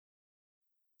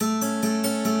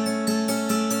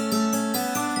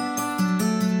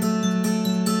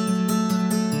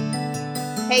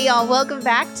Hey, y'all, welcome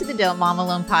back to the Don't Mom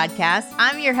Alone podcast.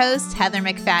 I'm your host, Heather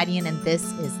McFadden, and this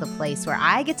is the place where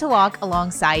I get to walk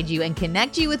alongside you and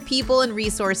connect you with people and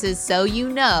resources so you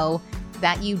know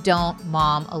that you don't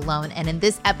mom alone. And in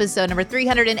this episode, number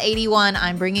 381,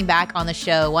 I'm bringing back on the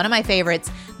show one of my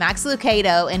favorites, Max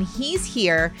Lucado, and he's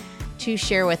here to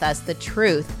share with us the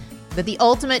truth that the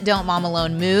ultimate Don't Mom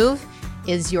Alone move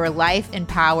is your life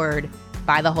empowered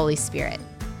by the Holy Spirit.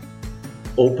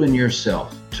 Open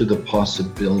yourself to the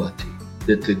possibility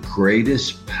that the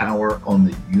greatest power on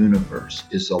the universe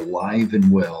is alive and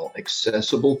well,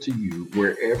 accessible to you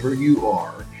wherever you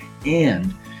are,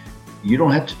 and you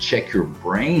don't have to check your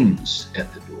brains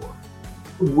at the door.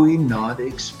 We not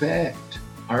expect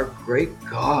our great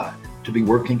God to be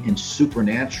working in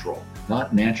supernatural,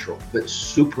 not natural, but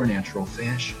supernatural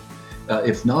fashion.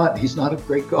 If not, he's not a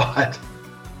great God.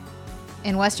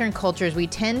 In Western cultures, we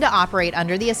tend to operate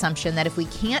under the assumption that if we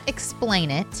can't explain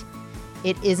it,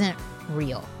 it isn't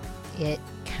real. It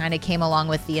kind of came along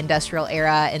with the industrial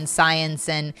era and science,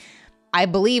 and I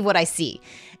believe what I see.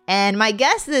 And my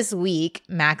guest this week,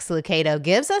 Max Lucado,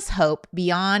 gives us hope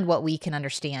beyond what we can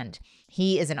understand.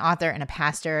 He is an author and a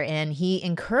pastor, and he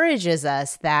encourages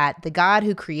us that the God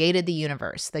who created the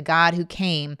universe, the God who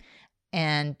came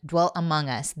and dwelt among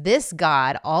us, this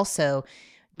God also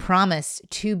promised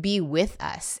to be with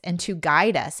us and to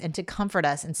guide us and to comfort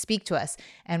us and speak to us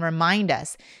and remind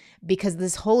us, because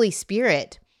this Holy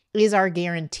Spirit is our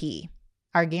guarantee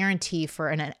for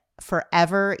an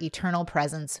forever eternal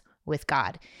presence with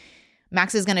God.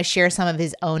 Max is going to share some of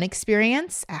his own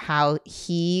experience, how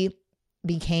he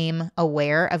became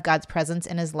aware of God's presence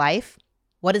in his life,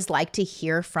 what it's like to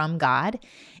hear from God.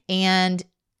 And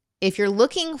if you're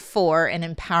looking for an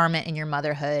empowerment in your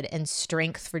motherhood and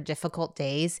strength for difficult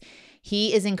days,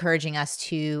 he is encouraging us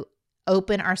to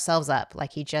open ourselves up,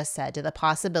 like he just said, to the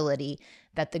possibility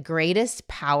that the greatest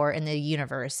power in the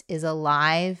universe is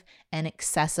alive and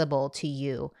accessible to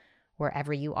you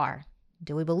wherever you are.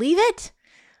 Do we believe it?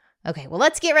 Okay, well,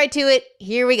 let's get right to it.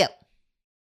 Here we go.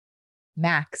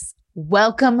 Max,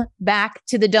 welcome back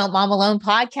to the Don't Mom Alone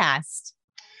podcast.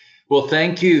 Well,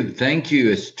 thank you. Thank you.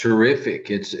 It's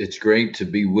terrific. It's great to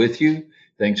be with you.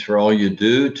 Thanks for all you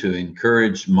do to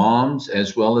encourage moms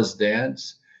as well as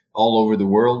dads all over the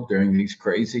world during these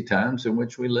crazy times in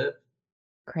which we live.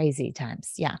 Crazy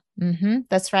times. Yeah.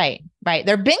 That's right. Right.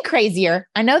 There've been crazier.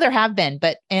 I know there have been,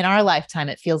 but in our lifetime,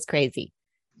 it feels crazy.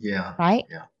 Yeah. Right.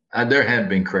 Yeah. There have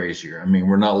been crazier. I mean,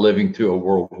 we're not living through a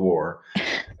world war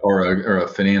or a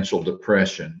financial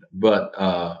depression, but,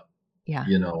 yeah,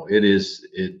 you know, it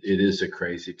is a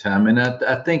crazy time. And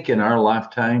I think in our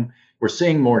lifetime, we're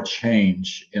seeing more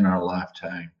change in our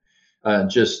lifetime.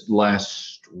 Just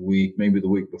last week, maybe the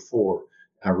week before,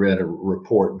 I read a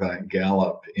report by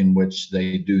Gallup in which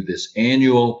they do this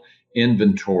annual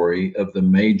inventory of the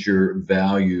major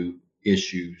value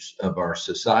issues of our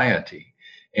society.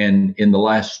 And in the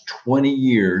last 20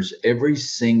 years, every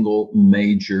single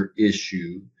major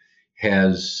issue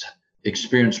has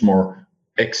experienced more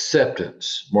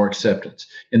acceptance.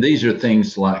 And these are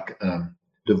things like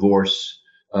divorce,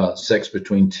 sex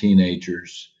between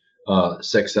teenagers,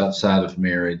 sex outside of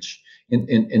marriage.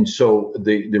 And so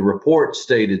the report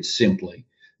stated simply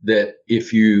that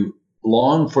if you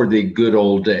long for the good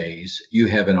old days, you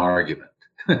have an argument.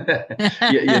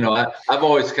 I've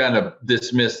always kind of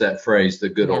dismissed that phrase, the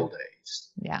good old days.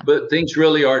 Yeah. But things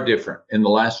really are different. In the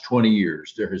last 20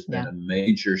 years, there has been a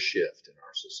major shift in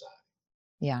our society.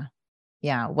 Yeah.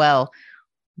 Yeah. Well,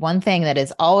 one thing that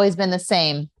has always been the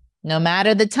same, no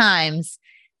matter the times,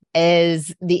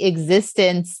 is the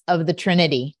existence of the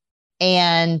Trinity.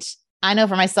 And I know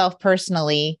for myself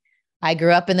personally, I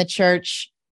grew up in the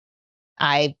church.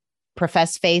 I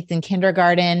professed faith in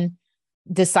kindergarten,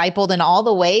 discipled in all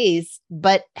the ways,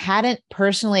 but hadn't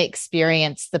personally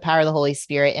experienced the power of the Holy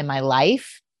Spirit in my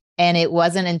life. And it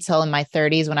wasn't until in my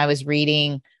 30s when I was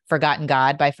reading Forgotten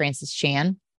God by Francis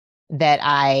Chan that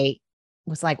I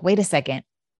was like, wait a second.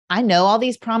 I know all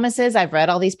these promises. I've read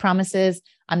all these promises.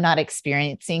 I'm not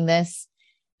experiencing this,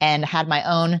 and had my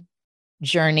own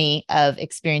journey of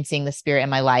experiencing the Spirit in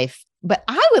my life. But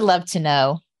I would love to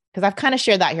know, because I've kind of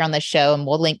shared that here on the show and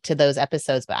we'll link to those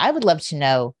episodes, but I would love to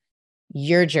know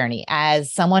your journey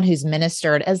as someone who's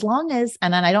ministered as long as,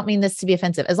 and I don't mean this to be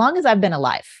offensive, as long as I've been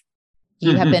alive.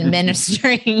 You have been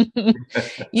ministering.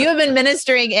 You have been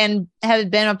ministering and have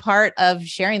been a part of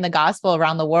sharing the gospel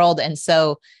around the world. And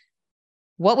so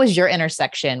what was your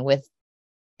intersection with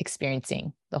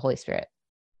experiencing the Holy Spirit?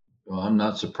 Well, I'm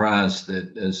not surprised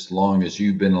that as long as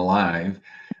you've been alive,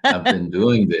 I've been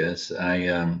doing this.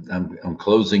 I'm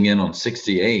closing in on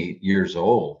 68 years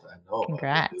old. I know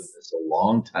Congrats. I've been doing this a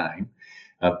long time.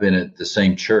 I've been at the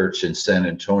same church in San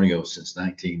Antonio since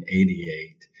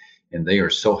 1988, and they are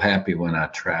so happy when I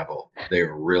travel. They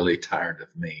are really tired of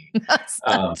me. That's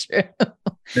not true.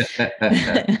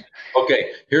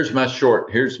 Okay, here's my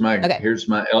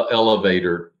Okay.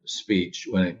 elevator speech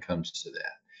when it comes to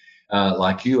that.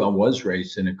 Like you, I was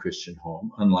raised in a Christian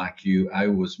home. Unlike you, I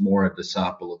was more a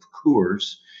disciple of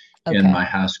Coors in Okay. my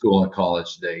high school and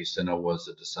college days than I was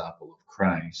a disciple of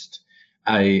Christ.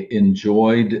 I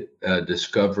enjoyed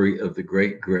discovery of the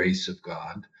great grace of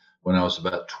God when I was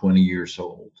about 20 years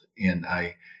old, and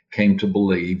I came to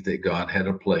believe that God had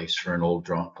a place for an old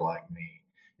drunk like me.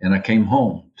 And I came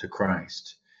home to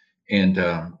Christ, and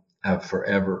I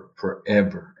forever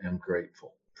am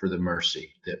grateful for the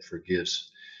mercy that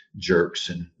forgives jerks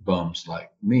and bums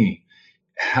like me.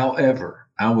 However,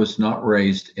 I was not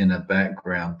raised in a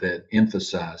background that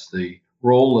emphasized the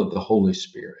role of the Holy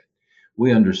Spirit.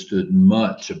 We understood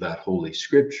much about Holy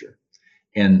Scripture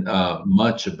and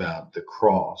much about the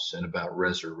cross and about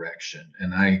resurrection.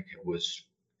 And I was,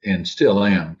 and still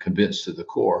am, convinced to the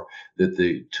core that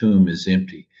the tomb is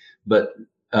empty. But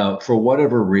for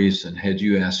whatever reason, had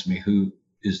you asked me who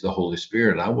is the Holy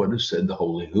Spirit, I would have said the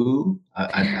Holy Who.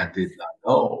 I did not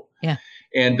know. Yeah.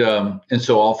 And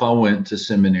so off I went to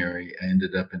seminary. I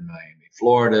ended up in Miami,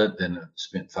 Florida. Then I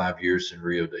spent 5 years in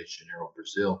Rio de Janeiro,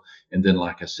 Brazil. And then,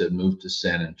 like I said, moved to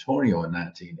San Antonio in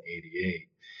 1988.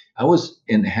 I was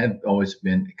and had always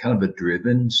been kind of a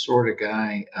driven sort of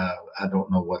guy. I don't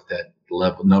know what that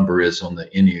level number is on the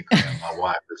Enneagram. My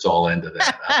wife is all into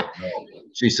that. I don't know.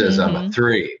 She says I'm a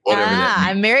 3, whatever that means.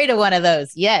 I'm married to one of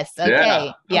those. Yes.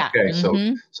 Okay. Yeah. Okay.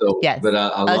 So, yes. But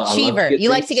I Achiever. love You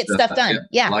like to get stuff done.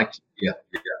 Yeah.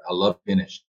 I love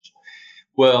finish.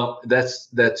 Well, that's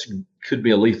could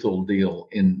be a lethal deal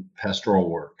in pastoral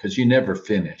work because you never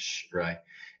finish, right?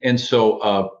 And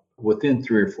so within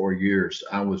 3 or 4 years,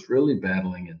 I was really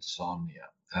battling insomnia.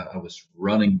 I was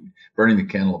burning the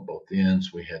candle at both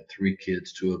ends. We had 3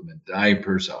 kids, 2 of them in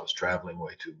diapers. I was traveling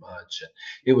way too much, and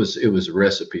it was a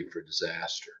recipe for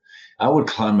disaster. I would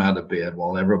climb out of bed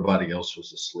while everybody else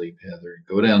was asleep, Heather,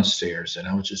 go downstairs, and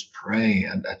I would just pray.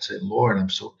 And I'd say, Lord, I'm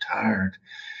so tired.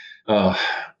 I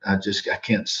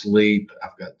can't sleep.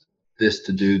 I've got this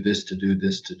to do, this to do,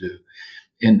 this to do.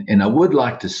 And I would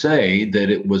like to say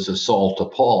that it was a Saul to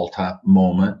Paul type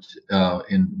moment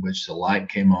in which the light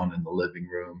came on in the living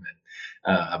room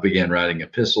and I began writing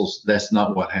epistles. That's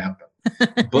not what happened.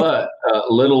 But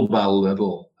little by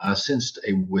little, I sensed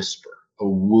a whisper, a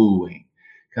wooing,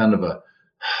 kind of a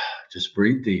just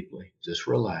breathe deeply, just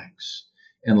relax.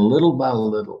 And little by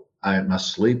little, my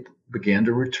sleep began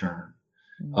to return.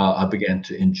 I began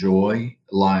to enjoy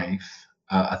life.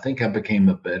 I think I became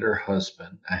a better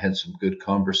husband. I had some good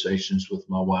conversations with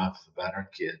my wife about our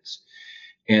kids.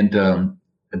 And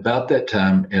about that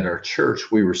time at our church,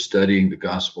 we were studying the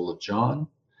Gospel of John.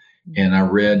 And I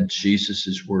read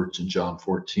Jesus's words in John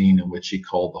 14, in which he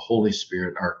called the Holy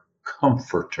Spirit our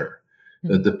comforter,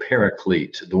 the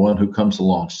paraclete, the one who comes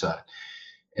alongside.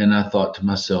 And I thought to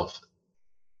myself,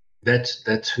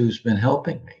 that's who's been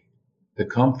helping me, the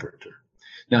comforter.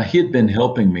 Now, he had been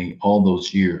helping me all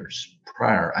those years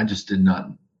prior. I just did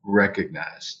not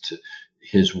recognize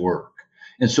his work.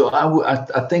 And so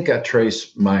I think I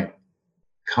trace my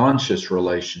conscious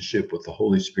relationship with the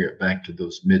Holy Spirit back to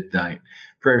those midnight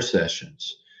prayer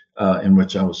sessions in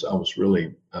which I was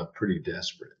really pretty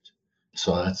desperate.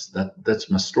 So that's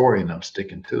my story, and I'm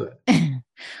sticking to it.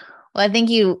 Well, I think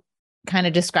you kind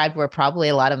of described where probably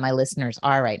a lot of my listeners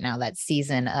are right now, that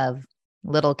season of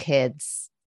little kids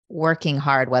working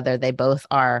hard, whether they both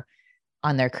are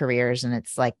on their careers, and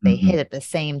it's like they hit at the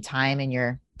same time in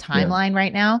your timeline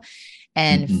right now,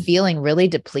 and feeling really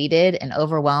depleted and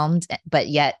overwhelmed, but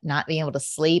yet not being able to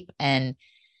sleep and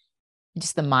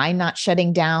just the mind not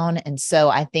shutting down. And so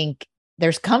I think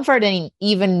there's comfort in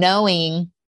even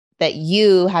knowing that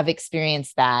you have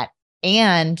experienced that,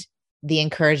 and the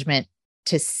encouragement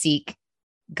to seek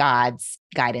God's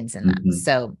guidance in that.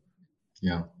 So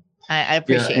yeah. I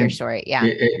appreciate your story. Yeah.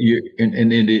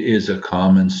 And it is a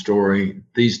common story.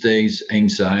 These days,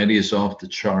 anxiety is off the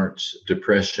charts.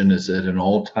 Depression is at an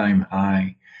all-time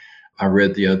high. I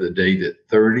read the other day that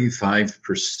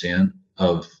 35%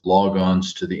 of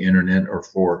logons to the internet are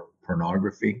for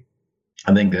pornography.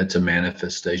 I think that's a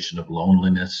manifestation of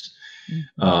loneliness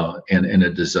and a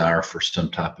desire for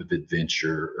some type of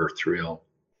adventure or thrill.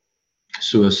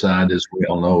 Suicide, as we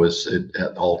all know, is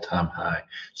at all-time high.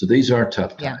 So these are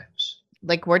tough times.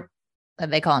 Like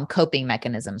they call them coping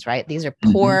mechanisms, right? These are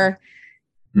poor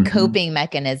coping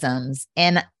mechanisms.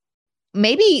 And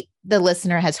maybe the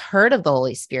listener has heard of the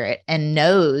Holy Spirit and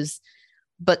knows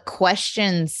but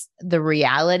questions the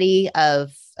reality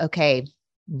of, okay,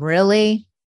 really,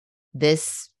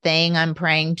 this thing I'm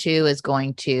praying to is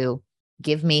going to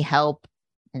give me help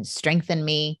and strengthen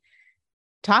me.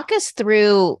 Talk us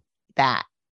through that.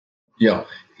 Yeah.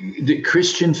 The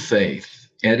Christian faith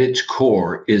at its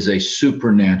core is a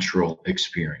supernatural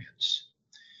experience.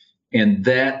 And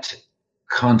that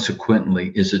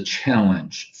consequently is a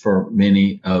challenge for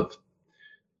many of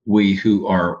we who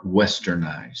are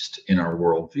westernized in our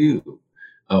worldview.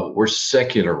 We're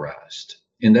secularized.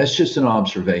 And that's just an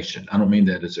observation. I don't mean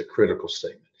that as a critical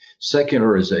statement.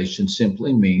 Secularization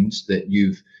simply means that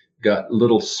you've got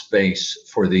little space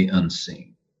for the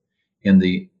unseen and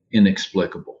the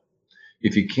inexplicable.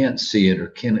 If you can't see it or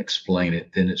can't explain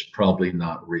it, then it's probably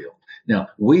not real. Now,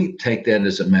 we take that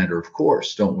as a matter of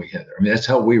course, don't we, Heather? I mean, that's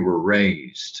how we were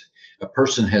raised. A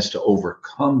person has to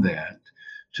overcome that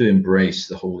to embrace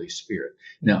the Holy Spirit.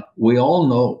 Now, we all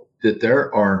know that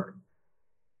there are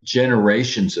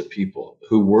generations of people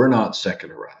who were not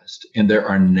secularized, and there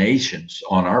are nations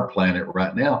on our planet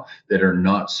right now that are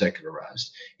not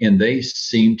secularized, and they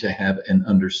seem to have an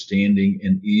understanding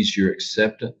and easier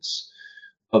acceptance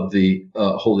of the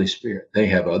Holy Spirit. They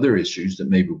have other issues that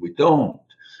maybe we don't,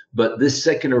 but this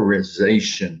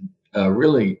secularization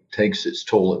really takes its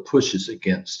toll. It pushes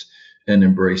against an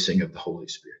embracing of the Holy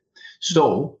Spirit.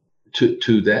 So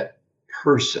to that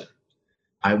person,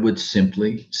 I would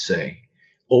simply say,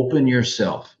 open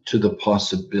yourself to the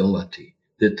possibility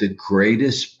that the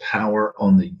greatest power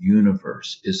on the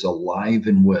universe is alive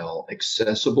and well,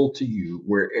 accessible to you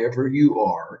wherever you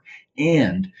are,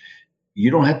 and you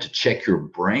don't have to check your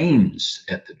brains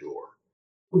at the door.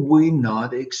 We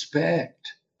not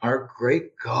expect our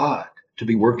great God to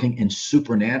be working in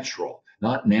supernatural,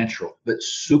 not natural, but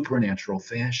supernatural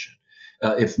fashion.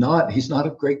 If not, he's not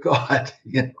a great God.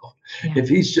 You know, Yeah. If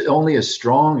he's only as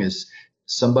strong as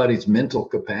somebody's mental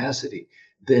capacity,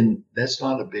 then that's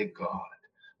not a big God.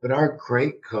 But our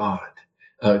great God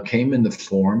came in the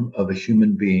form of a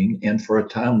human being and for a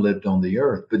time lived on the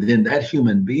earth. But then that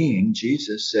human being,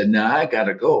 Jesus, said, now I got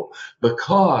to go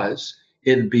because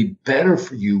it'd be better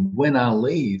for you when I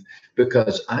leave,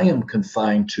 because I am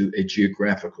confined to a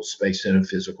geographical space and a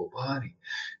physical body.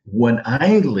 When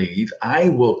I leave, I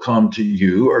will come to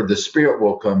you, or the Spirit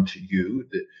will come to you.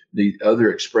 The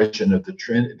other expression of the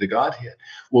Trinity, the Godhead,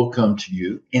 will come to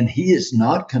you, and he is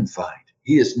not confined.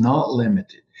 He is not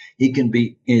limited. He can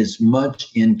be as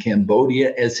much in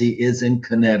Cambodia as he is in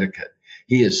Connecticut.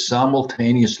 He is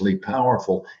simultaneously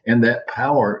powerful, and that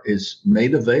power is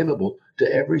made available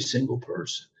to every single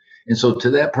person. And so to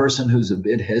that person who's a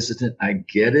bit hesitant, I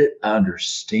get it, I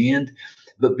understand,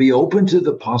 but be open to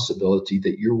the possibility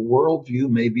that your worldview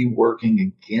may be working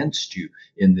against you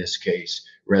in this case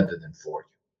rather than for you.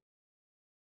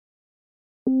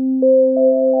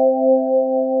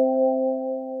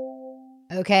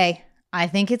 Okay. I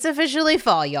think it's officially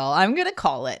fall, y'all. I'm going to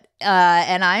call it.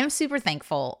 And I am super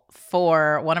thankful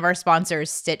for one of our sponsors,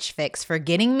 Stitch Fix, for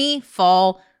getting me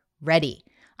fall ready.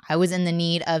 I was in the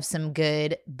need of some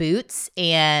good boots,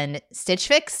 and Stitch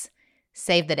Fix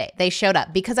saved the day. They showed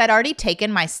up because I'd already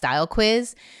taken my style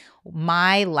quiz.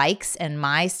 My likes and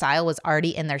my style was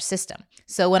already in their system.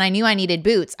 So when I knew I needed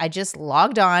boots, I just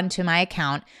logged on to my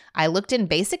account. I looked in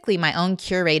basically my own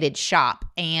curated shop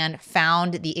and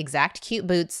found the exact cute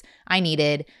boots I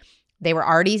needed. They were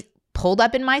already pulled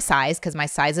up in my size because my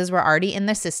sizes were already in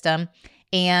the system,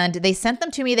 and they sent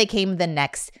them to me. They came the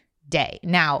next day.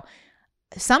 Now,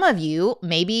 some of you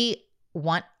maybe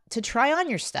want to try on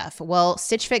your stuff. Well,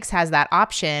 Stitch Fix has that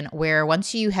option where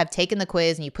once you have taken the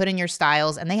quiz and you put in your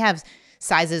styles, and they have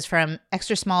sizes from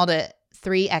extra small to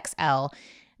 3XL,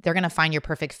 they're going to find your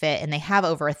perfect fit, and they have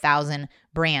over 1,000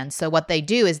 brands. So what they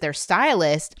do is their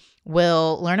stylist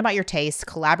will learn about your taste,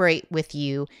 collaborate with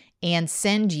you, and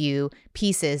send you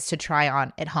pieces to try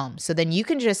on at home. So then you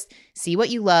can just see what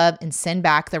you love and send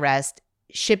back the rest.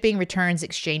 Shipping, returns,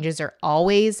 exchanges are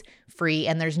always free,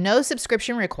 and there's no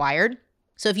subscription required.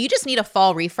 So if you just need a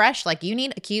fall refresh, like you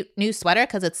need a cute new sweater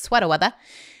because it's sweater weather,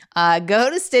 go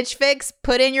to Stitch Fix,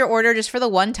 put in your order just for the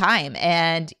one time,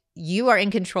 and you are in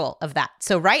control of that.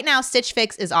 So right now, Stitch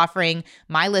Fix is offering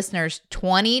my listeners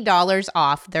 $20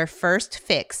 off their first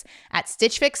fix at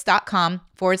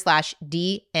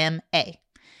stitchfix.com/DMA.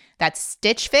 That's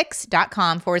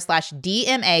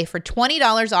stitchfix.com/DMA for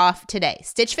 $20 off today.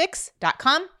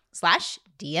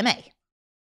 stitchfix.com/DMA.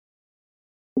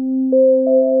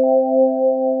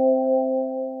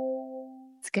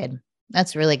 It's good.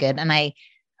 That's really good. And I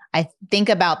think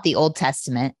about the Old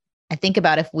Testament. I think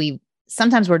about if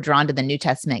sometimes we're drawn to the New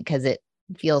Testament because it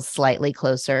feels slightly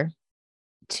closer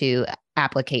to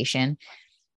application.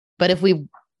 But if we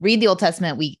read the Old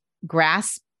Testament, we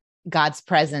grasp God's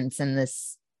presence in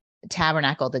this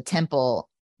tabernacle, the temple,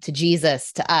 to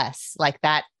Jesus, to us, like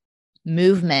that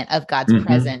movement of God's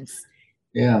presence.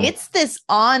 Yeah. It's this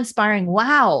awe-inspiring,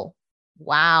 wow.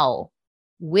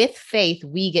 With faith,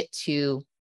 we get to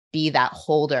be that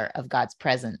holder of God's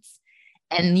presence.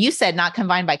 And you said not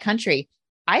confined by country.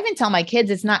 I even tell my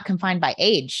kids it's not confined by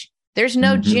age. There's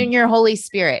no junior Holy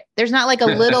Spirit. There's not like a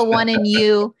little one in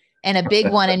you and a big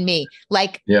one in me.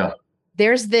 Like,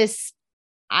 there's this,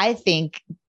 I think,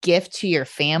 gift to your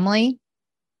family.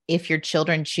 If your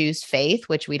children choose faith,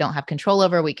 which we don't have control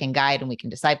over, we can guide and we can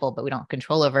disciple, but we don't have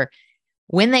control over.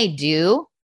 When they do,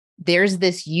 there's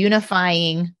this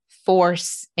unifying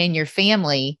force in your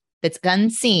family that's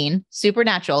unseen,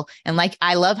 supernatural. And like,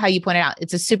 I love how you pointed out,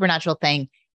 it's a supernatural thing.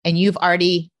 And you've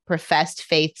already professed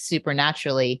faith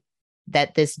supernaturally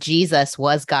that this Jesus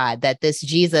was God, that this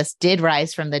Jesus did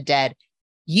rise from the dead.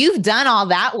 You've done all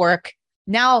that work.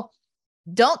 Now,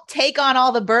 don't take on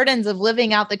all the burdens of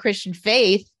living out the Christian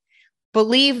faith.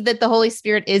 Believe that the Holy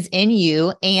Spirit is in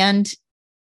you and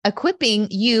equipping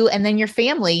you and then your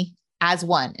family as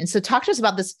one. And so talk to us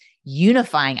about this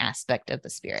unifying aspect of the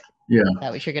Spirit. Yeah.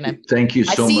 That which you're going to. Thank you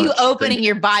so much. I see you opening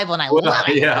your Bible and I love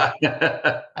it. Yeah.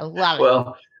 I love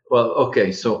it. Well,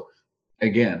 okay. So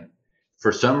again,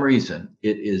 for some reason,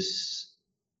 it is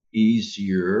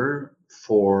easier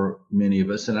for many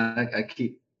of us, and I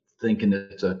keep thinking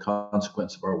it's a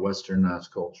consequence of our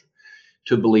westernized culture,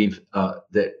 to believe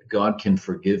that God can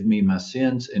forgive me my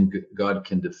sins and God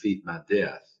can defeat my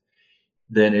death,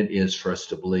 than it is for us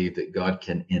to believe that God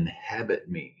can inhabit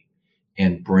me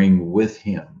and bring with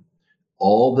him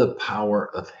all the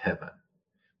power of heaven.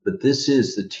 But this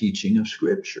is the teaching of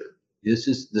Scripture. This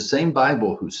is the same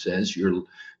Bible who says,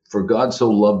 for God so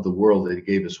loved the world that he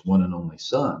gave his one and only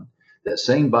Son. That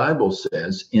same Bible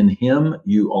says, in him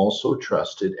you also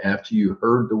trusted after you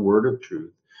heard the word of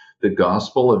truth, the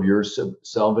gospel of your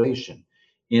salvation,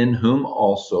 in whom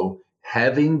also,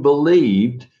 having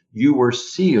believed, you were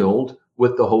sealed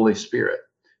with the Holy Spirit.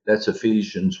 That's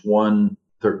Ephesians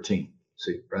 1:13.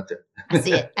 See, right there.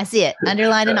 I see it.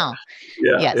 Underlined and all.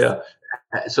 Yeah. Yeah.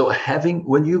 So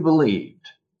when you believed,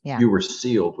 you were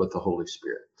sealed with the Holy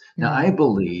Spirit. Now, I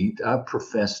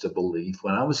professed a belief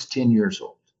when I was 10 years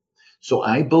old. So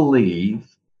I believe,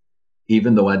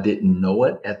 even though I didn't know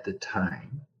it at the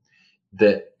time,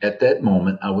 that at that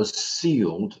moment I was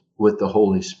sealed with the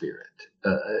Holy Spirit.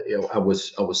 I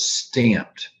was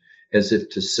stamped, as if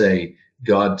to say,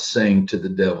 God saying to the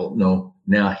devil, no,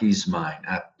 now he's mine.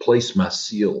 I place my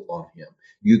seal on him.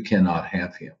 You cannot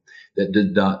have him. That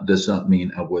does not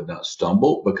mean I would not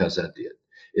stumble, because I did.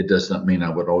 It does not mean I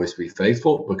would always be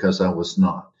faithful, because I was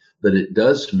not. But it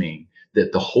does mean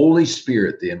that the Holy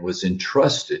Spirit then was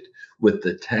entrusted with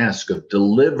the task of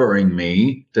delivering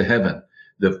me to heaven.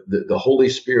 The Holy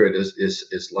Spirit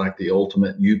is like the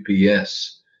ultimate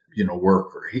UPS,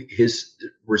 worker. His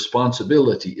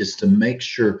responsibility is to make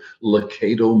sure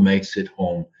Locato makes it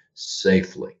home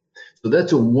safely. So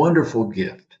that's a wonderful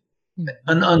gift,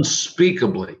 an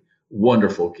unspeakably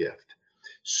wonderful gift.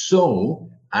 So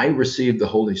I received the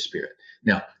Holy Spirit.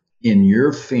 Now, in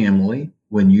your family,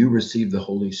 when you receive the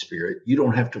Holy Spirit, you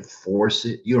don't have to force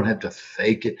it. You don't have to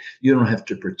fake it. You don't have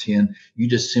to pretend. You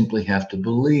just simply have to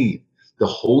believe. The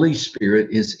Holy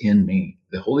Spirit is in me.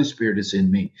 The Holy Spirit is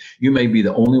in me. You may be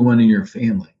the only one in your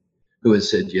family who has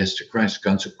said yes to Christ.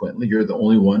 Consequently, you're the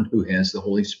only one who has the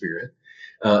Holy Spirit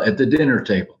at the dinner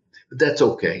table. But that's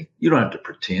okay. You don't have to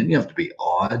pretend. You have to be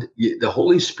odd. The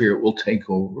Holy Spirit will take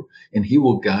over and he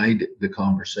will guide the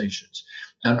conversations.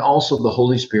 And also the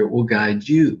Holy Spirit will guide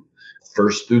you,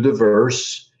 first through the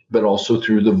verse, but also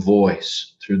through the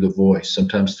voice,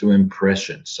 sometimes through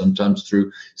impressions, sometimes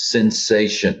through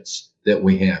sensations that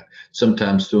we have,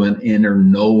 sometimes through an inner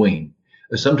knowing,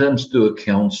 sometimes through a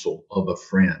counsel of a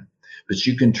friend. But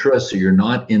you can trust that you're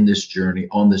not on this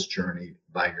journey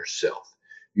by yourself.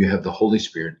 You have the Holy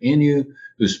Spirit in you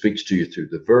who speaks to you through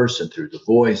the verse and through the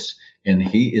voice, and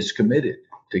he is committed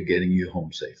to getting you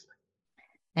home safely.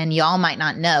 And y'all might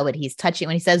not know, but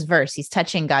when he says verse, he's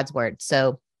touching God's word.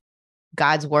 So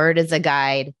God's word is a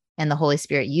guide, and the Holy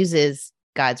Spirit uses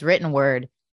God's written word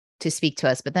to speak to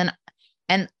us.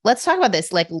 And let's talk about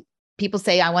this. Like, people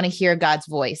say, I want to hear God's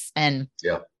voice. And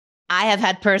I have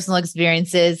had personal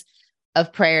experiences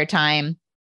of prayer time.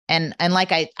 And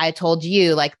like I told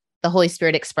you, like, the Holy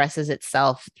Spirit expresses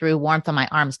itself through warmth on my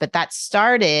arms. But that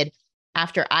started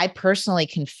after I personally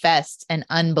confessed an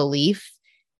unbelief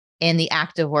in the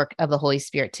active work of the Holy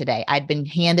Spirit today. I'd been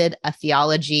handed a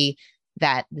theology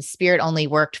that the Spirit only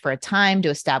worked for a time to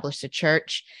establish the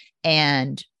church.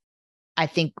 And I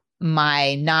think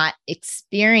my not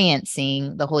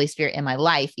experiencing the Holy Spirit in my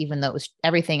life, even though it was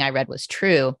everything I read was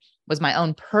true, was my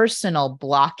own personal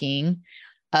blocking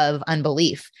of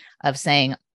unbelief, of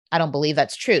saying, I don't believe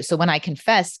that's true. So when I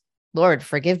confess, Lord,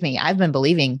 forgive me, I've been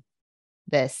believing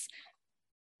this.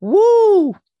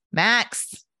 Woo,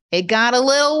 Max, it got a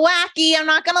little wacky. I'm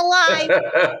not going to lie.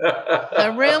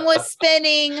 The room was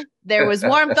spinning. There was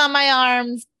warmth on my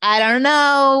arms. I don't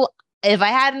know. If I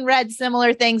hadn't read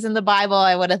similar things in the Bible,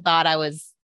 I would have thought I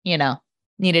was,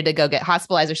 needed to go get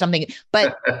hospitalized or something.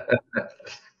 But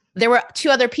there were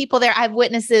two other people there. I have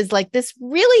witnesses. Like, this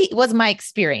really was my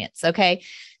experience. Okay.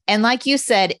 And like you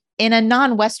said, in a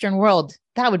non-Western world,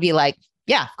 that would be like,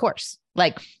 yeah, of course.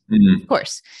 Like, of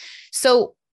course.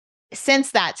 So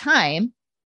since that time,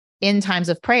 in times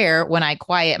of prayer, when I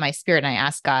quiet my spirit and I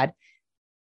ask God,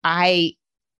 I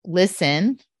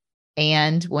listen.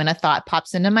 And when a thought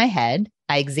pops into my head,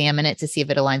 I examine it to see if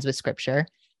it aligns with scripture.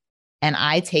 And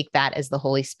I take that as the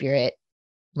Holy Spirit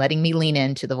letting me lean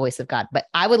into the voice of God. But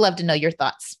I would love to know your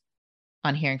thoughts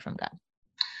on hearing from God.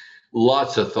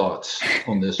 Lots of thoughts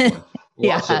on this one.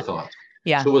 Lots of thoughts.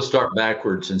 Yeah. So we'll start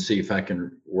backwards and see if I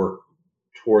can work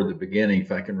toward the beginning,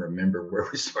 if I can remember where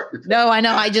we started. No, I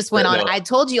know. I just went on. I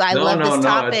told you I love this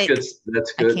topic.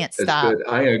 That's good. I can't stop. Good.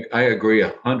 I agree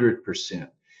 100%.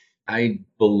 I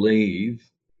believe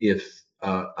if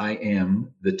I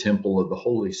am the temple of the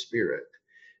Holy Spirit,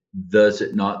 does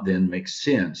it not then make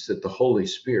sense that the Holy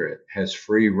Spirit has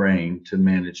free reign to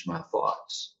manage my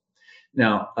thoughts?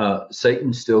 Now,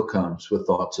 Satan still comes with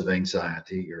thoughts of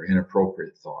anxiety or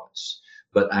inappropriate thoughts,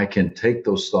 but I can take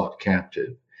those thoughts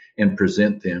captive and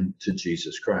present them to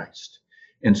Jesus Christ.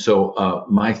 And so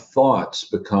my thoughts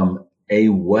become a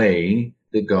way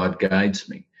that God guides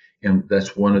me. And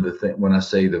that's one of the things when I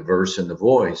say the verse and the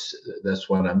voice, that's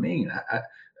what I mean.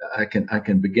 I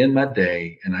can begin my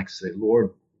day and I can say,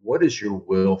 Lord, what is your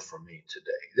will for me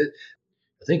today?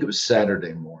 I think it was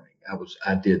Saturday morning.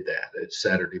 I did that. It's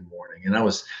Saturday morning, and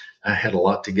I had a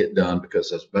lot to get done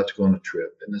because I was about to go on a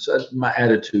trip, and so my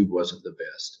attitude wasn't the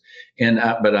best.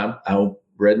 But I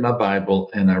read my Bible,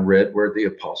 and I read where the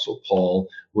Apostle Paul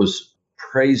was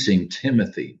praising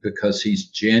Timothy because he's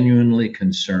genuinely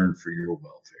concerned for your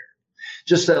welfare.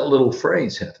 Just that little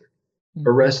phrase, Heather,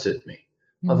 arrested me.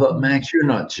 I thought, Max, you're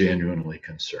not genuinely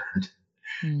concerned.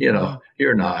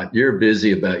 You're not. You're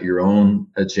busy about your own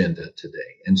agenda today.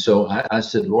 And so I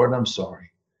said, Lord, I'm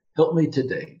sorry. Help me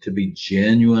today to be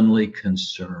genuinely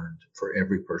concerned for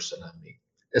every person I meet.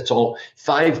 It's all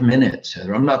 5 minutes,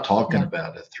 Heather. I'm not talking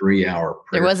about a 3-hour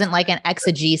prayer. There wasn't like an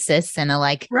exegesis and a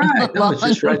like. Right. No, it's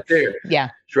just right there. Yeah.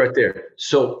 It's right there.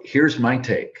 So here's my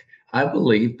take. I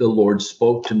believe the Lord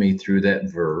spoke to me through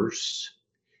that verse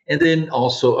and then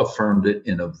also affirmed it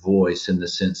in a voice in the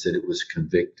sense that it was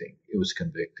convicting. It was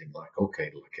convicting, like,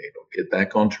 okay, get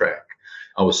back on track.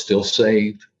 I was still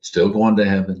saved, still going to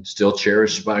heaven, still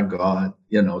cherished by God,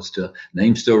 still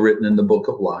name still written in the book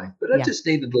of life. But I just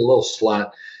needed a little slight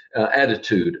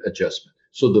attitude adjustment.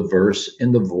 So the verse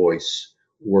and the voice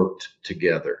worked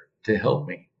together to help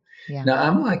me. Yeah. Now,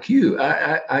 I'm like you.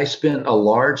 I spent a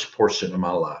large portion of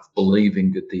my life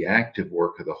believing that the active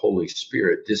work of the Holy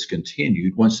Spirit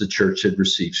discontinued once the church had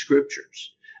received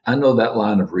scriptures. I know that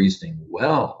line of reasoning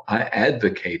well. I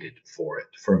advocated for it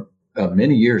for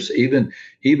many years, even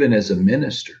as a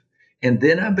minister. And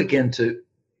then I began to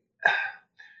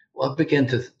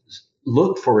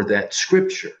look for that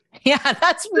scripture. Yeah,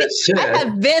 that's me. I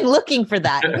have been looking for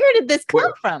that. Where did this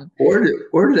come from? Where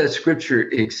did that scripture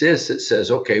exist that says,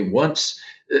 okay, once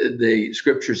the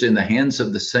scripture's in the hands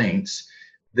of the saints,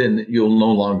 then you'll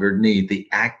no longer need the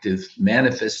active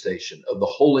manifestation of the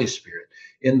Holy Spirit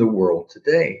in the world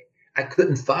today. I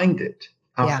couldn't find it.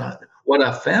 What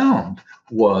I found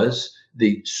was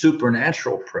the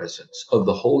supernatural presence of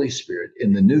the Holy Spirit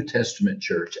in the New Testament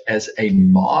church as a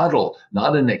model,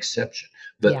 not an exception,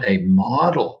 but a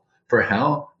model for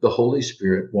how the Holy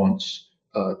Spirit wants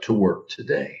to work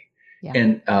today. Yeah.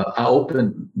 And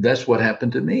that's what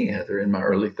happened to me, Heather, in my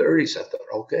early 30s. I thought,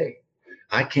 okay,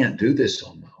 I can't do this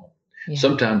on my own. Yeah.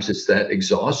 Sometimes it's that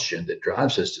exhaustion that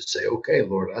drives us to say, okay,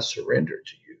 Lord, I surrender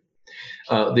to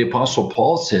you. The Apostle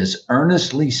Paul says,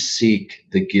 earnestly seek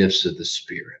the gifts of the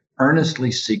Spirit.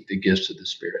 Earnestly seek the gifts of the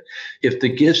Spirit. If the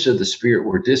gifts of the Spirit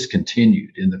were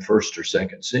discontinued in the first or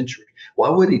second century, why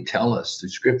would he tell us through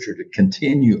Scripture to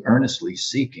continue earnestly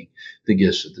seeking the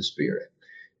gifts of the Spirit?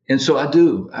 And so I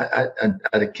do.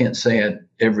 I can't say it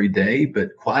every day,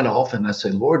 but quite often I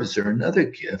say, Lord, is there another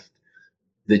gift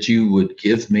that you would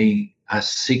give me? I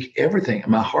seek everything.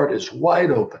 My heart is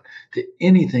wide open to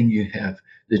anything you have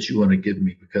that you want to give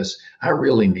me because I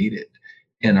really need it.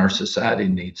 And our society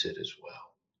needs it as well.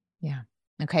 Yeah.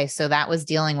 Okay. So that was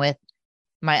dealing with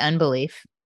my unbelief.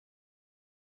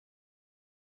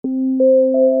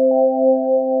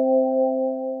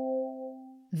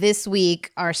 This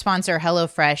week, our sponsor,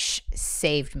 HelloFresh,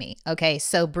 saved me. Okay,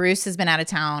 so Bruce has been out of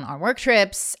town on work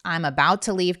trips. I'm about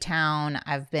to leave town.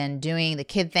 I've been doing the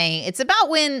kid thing. It's about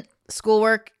when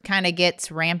schoolwork kind of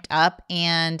gets ramped up,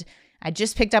 and I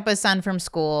just picked up a son from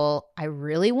school. I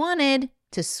really wanted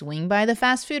to swing by the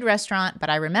fast food restaurant, but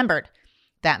I remembered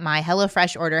that my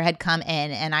HelloFresh order had come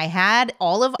in, and I had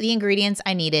all of the ingredients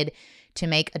I needed to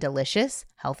make a delicious,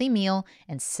 healthy meal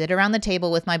and sit around the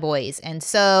table with my boys. And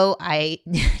so I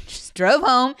just drove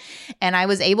home, and I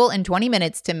was able in 20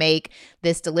 minutes to make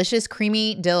this delicious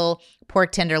creamy dill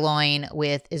pork tenderloin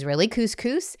with Israeli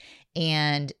couscous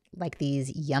and like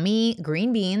these yummy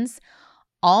green beans,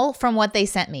 all from what they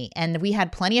sent me. And we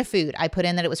had plenty of food. I put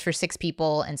in that it was for 6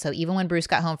 people. And so even when Bruce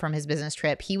got home from his business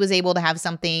trip, he was able to have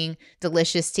something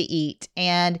delicious to eat.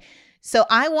 And so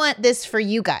I want this for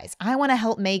you guys. I want to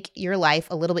help make your life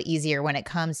a little bit easier when it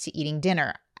comes to eating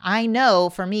dinner. I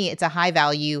know for me, it's a high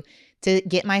value to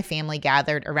get my family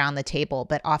gathered around the table,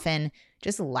 but often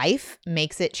just life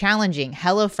makes it challenging.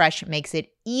 HelloFresh makes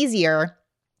it easier.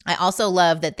 I also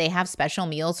love that they have special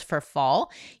meals for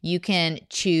fall. You can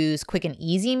choose quick and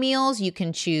easy meals. You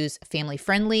can choose family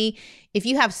friendly. If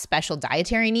you have special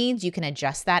dietary needs, you can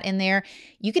adjust that in there.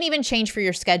 You can even change for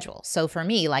your schedule. So for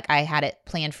me, like I had it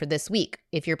planned for this week.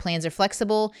 If your plans are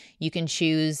flexible, you can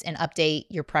choose and update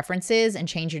your preferences and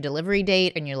change your delivery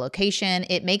date and your location.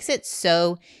 It makes it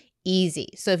so easy.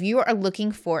 So if you are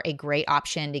looking for a great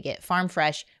option to get farm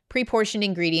fresh, pre-portioned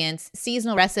ingredients,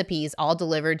 seasonal recipes all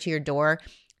delivered to your door,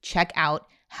 check out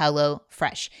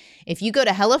HelloFresh. If you go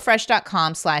to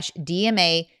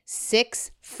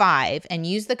HelloFresh.com/DMA65 and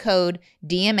use the code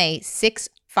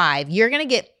DMA65, you're going to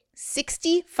get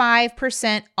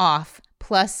 65% off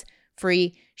plus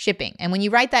free shipping. And when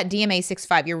you write that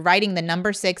DMA65, you're writing the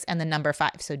number 6 and the number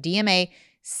 5. So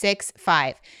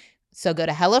DMA65. So go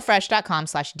to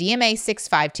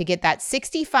HelloFresh.com/DMA65 to get that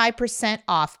 65%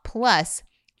 off plus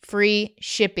free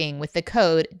shipping with the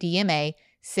code DMA65.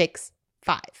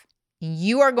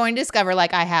 You are going to discover,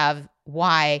 like I have,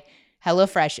 why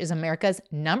HelloFresh is America's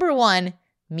 #1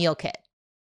 meal kit.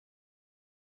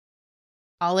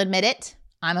 I'll admit it,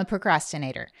 I'm a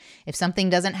procrastinator. If something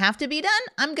doesn't have to be done,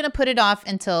 I'm going to put it off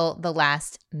until the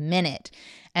last minute.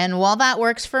 And while that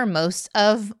works for most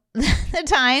of the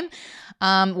time,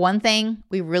 one thing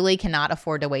we really cannot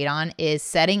afford to wait on is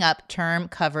setting up term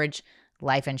coverage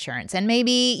life insurance. And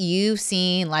maybe you've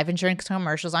seen life insurance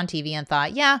commercials on TV and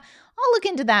thought, yeah, I'll look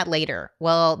into that later.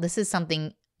 Well, this is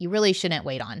something you really shouldn't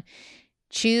wait on.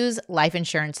 Choose life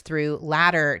insurance through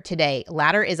Ladder today.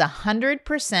 Ladder is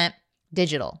 100%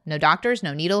 digital. No doctors,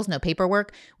 no needles, no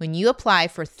paperwork. When you apply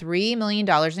for $3 million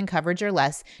in coverage or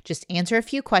less, just answer a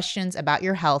few questions about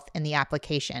your health in the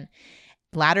application.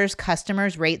 Ladder's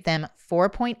customers rate them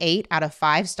 4.8 out of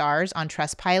 5 stars on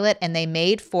Trustpilot, and they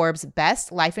made Forbes'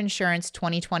 Best Life Insurance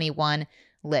 2021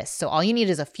 list. So all you need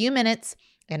is a few minutes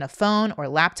and a phone or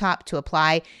laptop to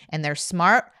apply, and their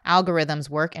smart algorithms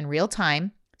work in real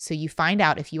time, so you find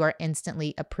out if you are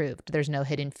instantly approved. There's no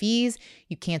hidden fees.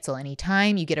 You cancel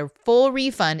anytime. You get a full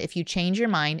refund if you change your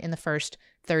mind in the first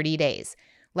 30 days.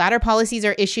 Ladder policies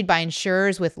are issued by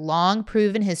insurers with long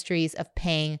proven histories of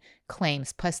paying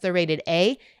claims. Plus, they're rated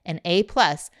A and A+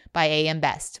 by AM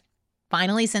Best.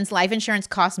 Finally, since life insurance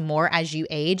costs more as you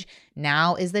age,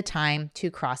 now is the time to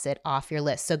cross it off your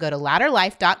list. So go to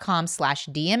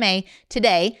ladderlife.com/DMA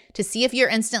today to see if you're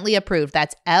instantly approved.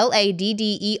 That's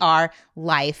LADDER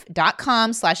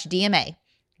life.com/DMA.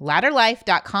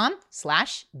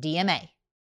 Ladderlife.com/DMA.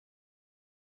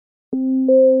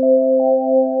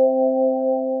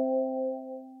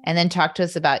 And then talk to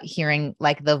us about hearing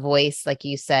like the voice, like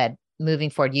you said, moving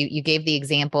forward. You gave the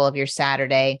example of your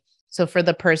Saturday. So for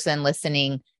the person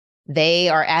listening, they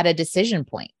are at a decision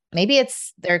point. Maybe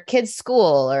it's their kid's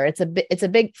school, or it's a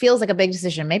big, feels like a big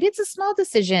decision. Maybe it's a small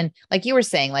decision. Like you were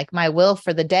saying, like my will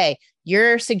for the day.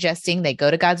 You're suggesting they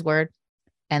go to God's word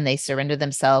and they surrender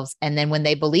themselves. And then when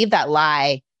they believe that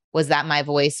lie, was that my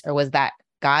voice or was that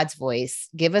God's voice?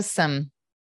 Give us some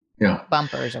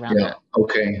bumpers around that.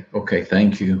 Okay.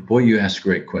 Thank you. Boy, you ask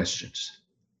great questions.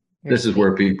 This is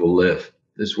where people live.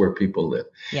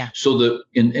 Yeah. So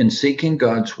in seeking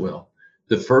God's will,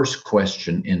 the first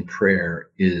question in prayer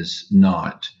is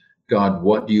not, God,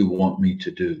 what do you want me to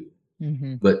do?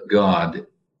 Mm-hmm. But God,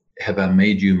 have I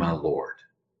made you my Lord?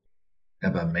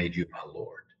 Have I made you my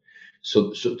Lord?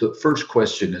 So the first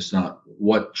question is not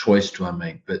what choice do I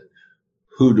make, but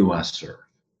who do I serve?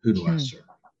 Who do I serve?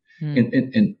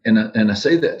 And I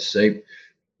say that to say,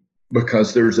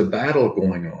 because there's a battle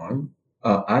going on.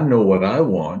 I know what I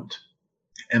want.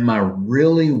 Am I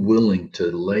really willing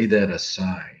to lay that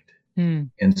aside Hmm.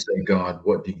 and say, God,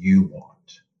 what do you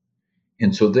want?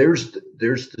 And so there's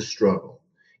the struggle.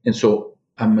 And so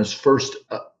I must first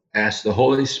ask the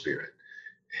Holy Spirit,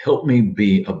 help me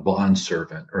be a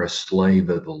bondservant or a slave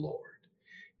of the Lord.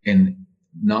 And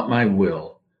not my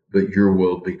will, but your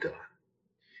will be done.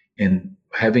 And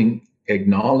having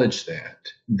acknowledged that,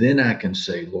 then I can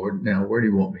say, Lord, now where do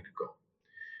you want me to go?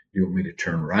 Do you want me to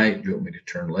turn right? Do you want me to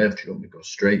turn left? Do you want me to go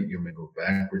straight? Do you want me to go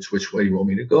backwards? Which way do you want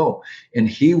me to go? And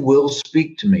he will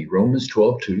speak to me. Romans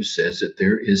 12:2 says that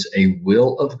there is a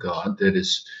will of God that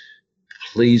is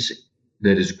pleasing,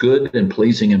 that is good and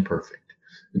pleasing and perfect.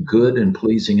 Good and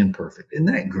pleasing and perfect. Isn't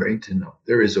that great to know?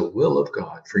 There is a will of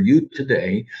God for you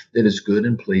today that is good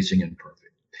and pleasing and perfect.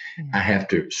 I have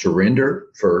to surrender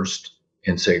first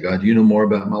and say, God, you know more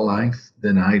about my life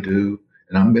than I do,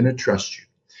 and I'm going to trust you.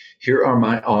 Here are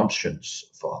my options,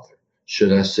 Father.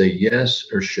 Should I say yes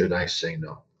or should I say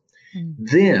no? Mm-hmm.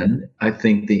 Then I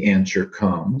think the answer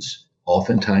comes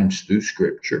oftentimes through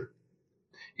scripture.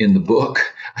 In the book,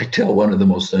 I tell one of the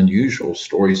most unusual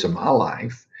stories of my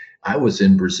life. I was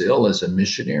in Brazil as a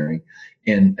missionary,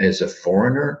 and as a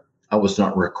foreigner, I was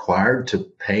not required to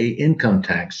pay income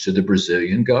tax to the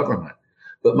Brazilian government.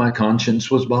 But my conscience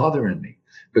was bothering me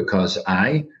because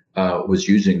I was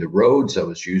using the roads, I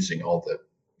was using all the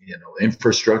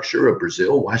infrastructure of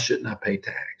Brazil. Why shouldn't I pay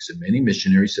tax? And many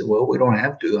missionaries said, well, we don't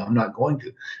have to. I'm not going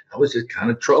to. I was just kind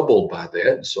of troubled by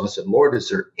that. And so I said, Lord, is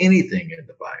there anything in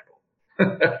the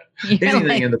Bible?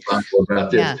 Anything in the Bible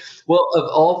about this? Yeah. Well, of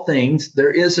all things,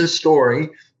 there is a story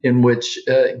in which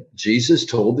Jesus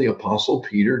told the apostle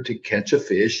Peter to catch a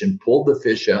fish and pulled the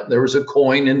fish out. There was a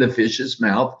coin in the fish's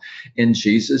mouth. And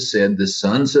Jesus said, the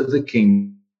sons of the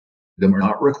kingdom are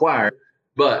not required,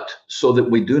 but so that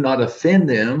we do not offend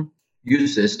them,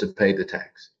 use this to pay the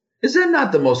tax. Is that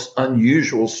not the most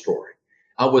unusual story?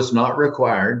 I was not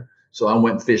required, so I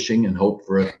went fishing and hoped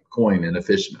for a coin in a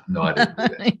fish mouth. No, I didn't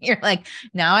do that. You're like,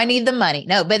 now I need the money.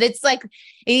 No, but it's like,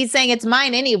 he's saying it's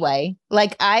mine anyway.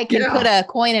 Like I can put a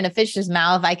coin in a fish's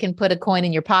mouth. I can put a coin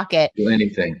in your pocket. Do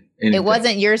anything. It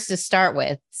wasn't yours to start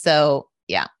with. So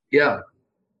yeah. Yeah.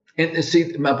 And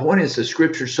see, my point is the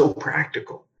scripture is so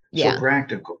practical. Yeah. So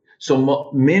practical.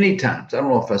 So many times, I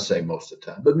don't know if I say most of the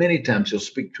time, but many times he'll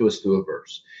speak to us through a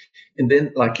verse. And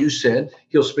then, like you said,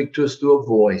 he'll speak to us through a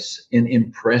voice, an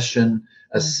impression,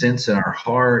 a sense in our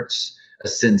hearts, a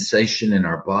sensation in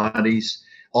our bodies.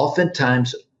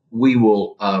 Oftentimes, we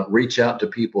will reach out to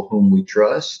people whom we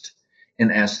trust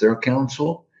and ask their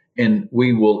counsel. And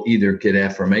we will either get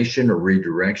affirmation or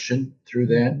redirection through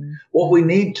that. Mm-hmm. What we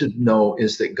need to know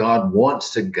is that God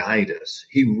wants to guide us.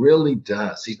 He really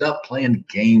does. He's not playing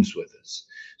games with us.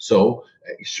 So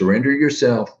surrender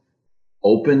yourself,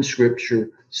 open scripture,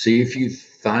 see if you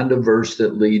find a verse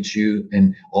that leads you.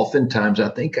 And oftentimes, I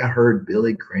think I heard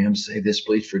Billy Graham say this.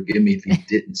 Please forgive me if he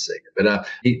didn't say it. But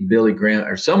Billy Graham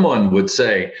or someone would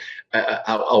say,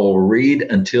 I will read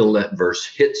until that verse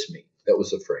hits me. That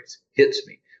was the phrase, hits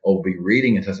me. I'll be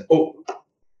reading and I say,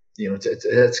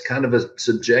 that's kind of a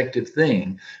subjective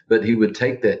thing, but he would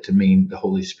take that to mean the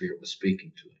Holy Spirit was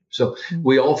speaking to him. So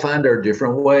we all find our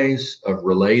different ways of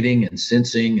relating and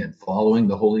sensing and following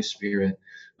the Holy Spirit,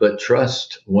 but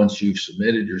trust once you've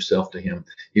submitted yourself to him,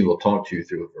 he will talk to you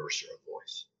through a verse or a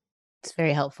voice. It's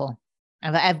very helpful.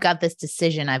 I've got this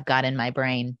decision I've got in my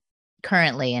brain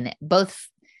currently, and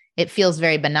it feels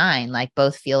very benign, like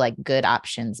both feel like good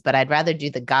options, but I'd rather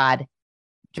do the God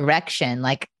direction,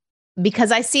 because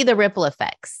I see the ripple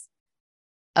effects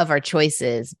of our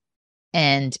choices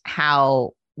and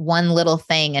how one little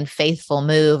thing and faithful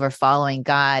move or following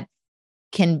God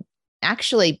can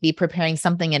actually be preparing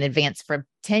something in advance for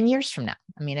 10 years from now.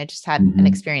 I mean, I just had an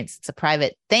experience. It's a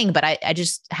private thing, but I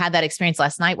just had that experience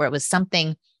last night where it was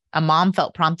something a mom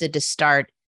felt prompted to start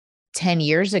 10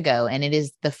 years ago. And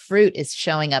the fruit is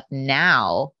showing up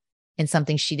now in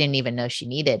something she didn't even know she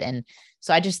needed. And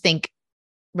so I just think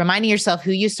reminding yourself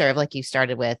who you serve, like you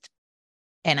started with,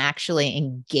 and actually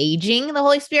engaging the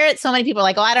Holy Spirit. So many people are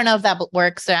like, oh, I don't know if that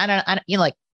works. Or I don't,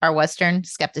 like our Western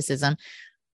skepticism,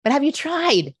 but have you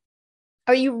tried?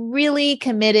 Are you really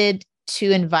committed to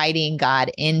inviting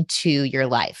God into your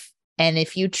life? And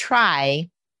if you try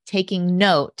taking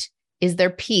note, is there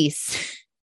peace?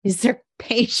 Is there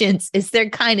patience? Is there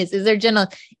kindness? Is there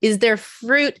gentleness? Is there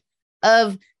fruit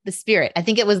of the Spirit? I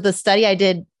think it was the study I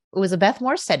did. It was a Beth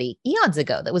Moore study eons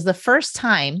ago. That was the first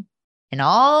time in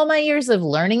all my years of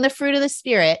learning the fruit of the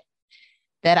Spirit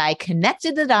that I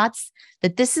connected the dots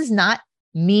that this is not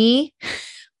me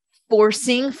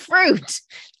forcing fruit.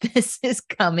 This is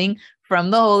coming from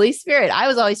the Holy Spirit. I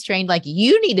was always trained like,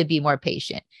 you need to be more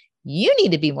patient. You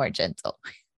need to be more gentle.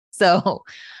 So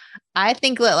I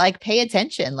think that like, pay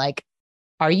attention. Like,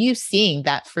 are you seeing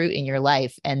that fruit in your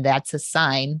life? And that's a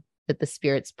sign that the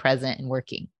Spirit's present and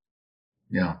working.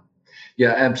 Yeah.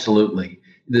 Yeah, absolutely.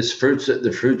 The fruits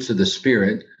of the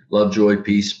Spirit, love, joy,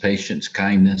 peace, patience,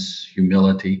 kindness,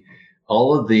 humility,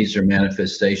 all of these are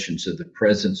manifestations of the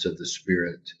presence of the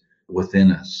Spirit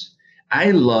within us.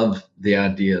 I love the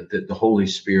idea that the Holy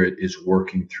Spirit is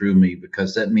working through me,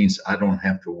 because that means I don't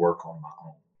have to work on my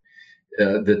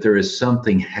own. That there is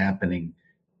something happening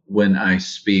when I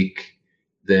speak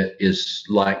that is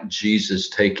like Jesus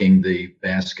taking the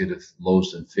basket of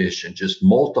loaves and fish and just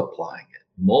multiplying it.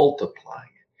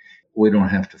 We don't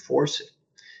have to force it.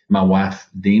 My wife,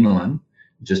 Deanlin,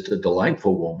 just a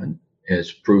delightful woman,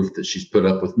 as proof that she's put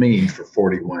up with me for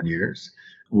 41 years,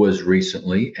 was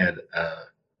recently at a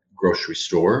grocery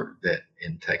store that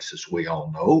in Texas we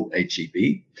all know,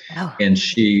 HEB. Oh. And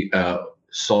she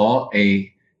saw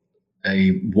a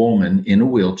woman in a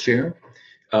wheelchair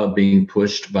being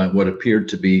pushed by what appeared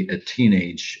to be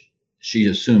she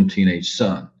assumed teenage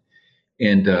son.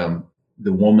 And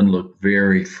the woman looked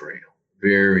very frail,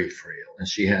 and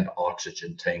she had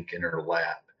oxygen tank in her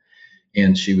lap,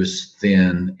 and she was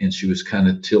thin, and she was kind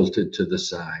of tilted to the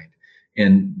side.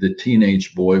 And the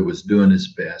teenage boy was doing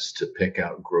his best to pick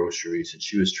out groceries, and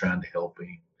she was trying to help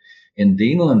him. And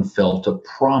Deanlin felt a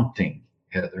prompting,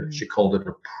 Heather. She called it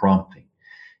a prompting.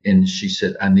 And she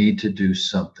said, I need to do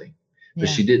something. But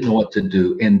she didn't know what to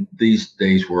do. And these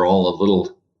days we're all a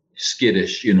little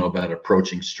skittish, about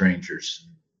approaching strangers,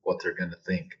 what they're going to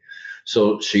think.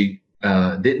 So she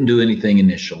didn't do anything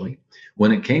initially.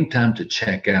 When it came time to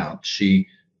check out, she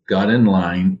got in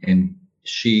line, and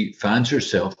she finds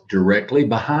herself directly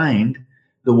behind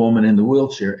the woman in the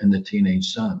wheelchair and the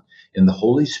teenage son. And the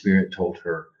Holy Spirit told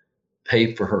her,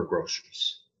 pay for her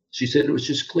groceries. She said it was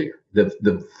just clear.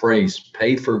 The phrase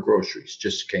pay for groceries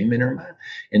just came in her mind.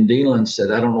 And Deanlin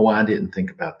said, I don't know why I didn't think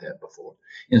about that before.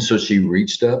 And so she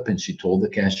reached up and she told the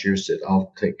cashier, said,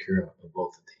 I'll take care of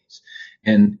both of these.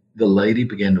 And the lady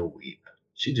began to weep.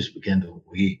 She just began to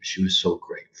weep. She was so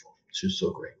grateful.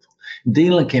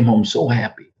 Deanlin came home so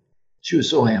happy. She was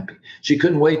so happy. She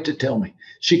couldn't wait to tell me.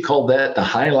 She called that the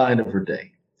highlight of her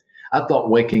day. I thought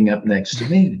waking up next to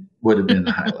me would have been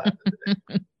the highlight of the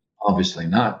day. Obviously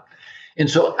not. And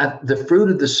so the fruit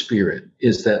of the Spirit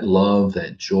is that love,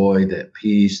 that joy, that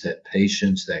peace, that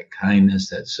patience, that kindness,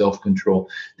 that self-control.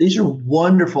 These are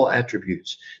wonderful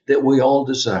attributes that we all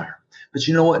desire. But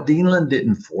you know what? Deanlin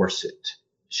didn't force it.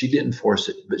 She didn't force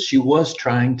it, but she was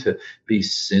trying to be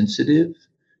sensitive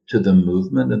to the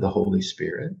movement of the Holy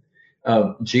Spirit.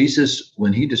 Jesus,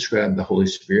 when he described the Holy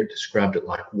Spirit, described it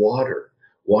like water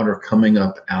coming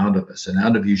up out of us, and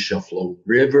out of you shall flow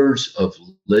rivers of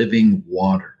living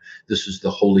water. This is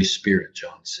the Holy Spirit,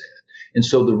 John said. And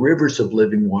so the rivers of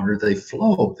living water, they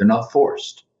flow. They're not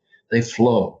forced. They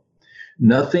flow.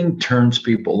 Nothing turns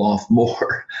people off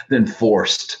more than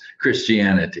forced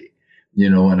Christianity.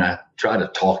 And I try to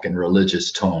talk in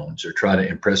religious tones or try to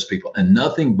impress people, and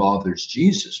nothing bothers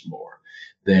Jesus more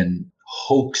than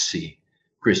hoaxy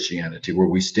Christianity, where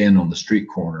we stand on the street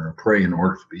corner and pray in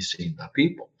order to be seen by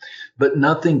people. But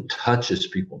nothing touches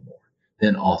people more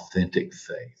than authentic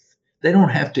faith. They don't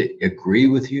have to agree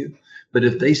with you, but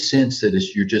if they sense that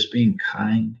you're just being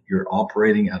kind, you're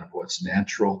operating out of what's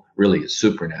natural, really it's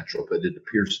supernatural, but it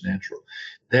appears natural.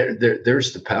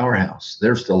 There's the powerhouse.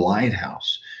 There's the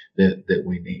lighthouse that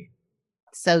we need.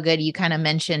 So good. You kind of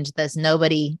mentioned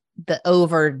the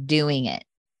overdoing it.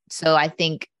 So I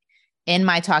think in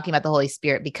my talking about the Holy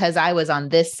Spirit, because I was on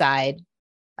this side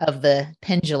of the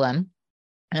pendulum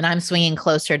and I'm swinging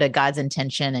closer to God's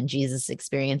intention and Jesus'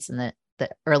 experience and the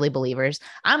early believers,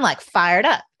 I'm like fired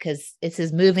up because this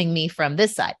is moving me from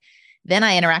this side. Then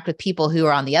I interact with people who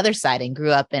are on the other side and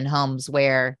grew up in homes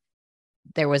where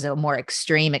there was a more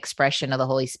extreme expression of the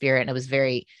Holy Spirit. And it was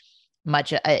very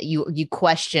much, you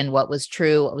question what was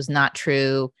true, what was not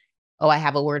true. Oh, I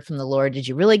have a word from the Lord. Did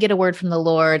you really get a word from the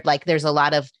Lord? Like there's a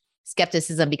lot of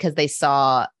skepticism because they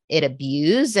saw it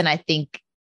abused. And I think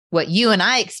what you and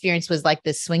I experienced was like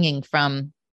this swinging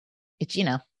from it,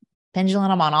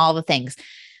 pendulum on all the things.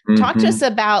 Mm-hmm. Talk to us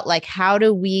about like, how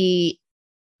do we,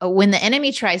 when the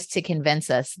enemy tries to convince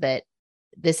us that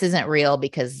this isn't real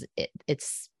because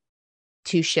it's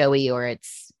too showy or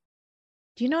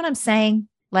do you know what I'm saying?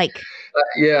 Like,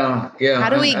 yeah. How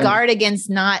do we guard against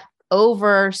not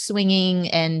over swinging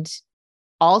and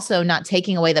also not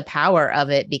taking away the power of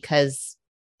it because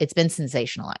it's been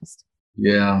sensationalized?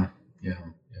 Yeah.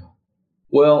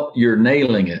 Well, you're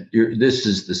nailing it. This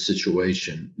is the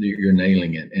situation. You're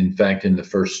nailing it. In fact, in the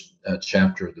first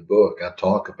chapter of the book, I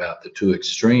talk about the two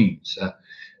extremes.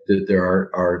 That there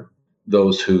are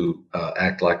those who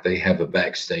act like they have a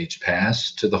backstage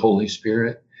pass to the Holy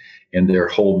Spirit, and their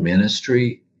whole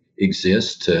ministry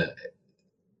exists to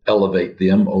elevate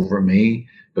them over me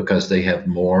because they have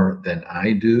more than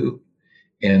I do,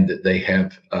 and that they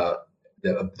have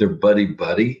their buddy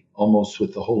buddy almost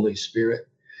with the Holy Spirit.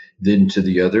 Then to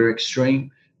the other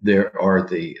extreme, there are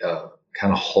the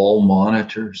kind of hall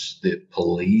monitors, the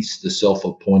police, the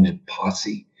self-appointed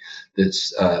posse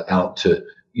that's out to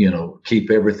keep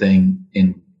everything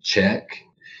in check.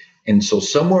 And so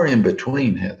somewhere in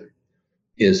between, Heather,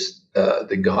 is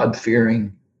the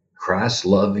God-fearing,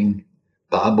 Christ-loving,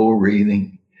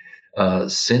 Bible-reading,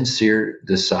 sincere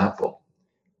disciple,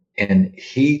 and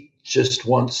he just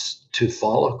wants to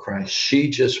follow Christ. She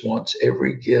just wants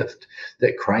every gift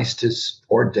that Christ has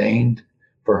ordained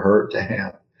for her to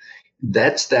have.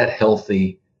 That's that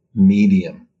healthy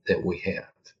medium that we have.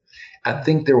 I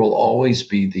think there will always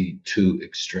be the two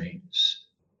extremes.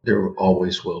 There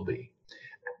always will be.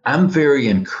 I'm very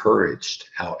encouraged,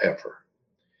 however.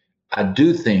 I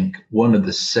do think one of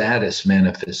the saddest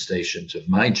manifestations of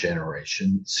my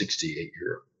generation,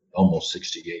 almost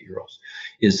 68-year-olds,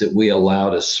 is that we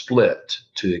allowed a split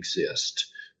to exist,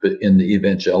 but in the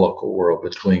evangelical world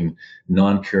between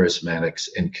non-charismatics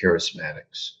and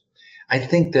charismatics. I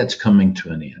think that's coming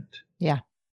to an end. Yeah.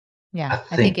 Yeah.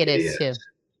 I think think it it is too. is.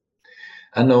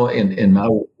 I know in my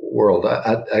world,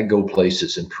 I go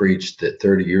places and preach that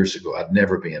 30 years ago, I'd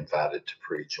never be invited to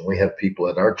preach. And we have people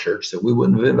at our church that we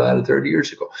wouldn't have invited 30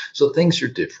 years ago. So things are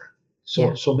different.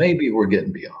 So maybe we're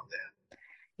getting beyond that.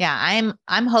 Yeah,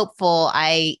 I'm hopeful.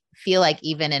 I feel like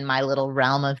even in my little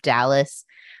realm of Dallas,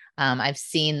 I've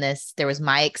seen this. There was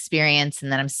my experience, and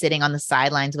then I'm sitting on the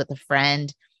sidelines with a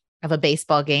friend of a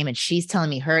baseball game, and she's telling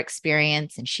me her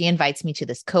experience, and she invites me to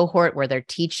this cohort where they're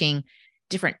teaching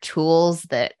different tools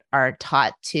that are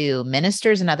taught to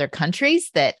ministers in other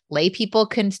countries that lay people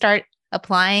can start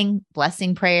applying,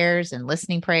 blessing prayers and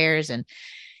listening prayers and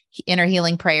inner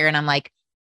healing prayer. And I'm like,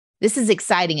 this is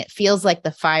exciting. It feels like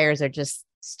the fires are just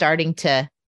starting to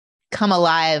come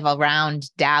alive around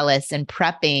Dallas and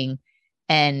prepping.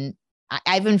 And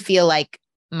I even feel like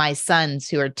my sons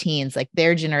who are teens, like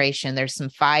their generation, there's some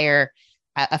fire.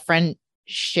 A friend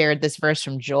shared this verse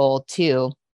from Joel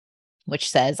 2, which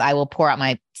says, I will pour out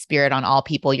my spirit on all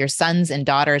people. Your sons and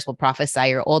daughters will prophesy.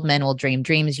 Your old men will dream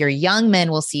dreams. Your young men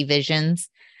will see visions.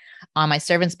 On my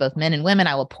servants, both men and women,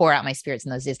 I will pour out my spirits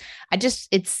in those days.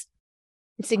 It's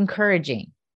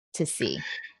encouraging to see.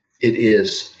 It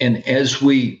is. And as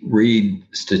we read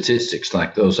statistics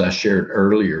like those I shared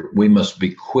earlier, we must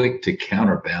be quick to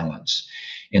counterbalance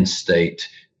and state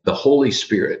the Holy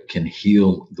Spirit can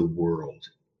heal the world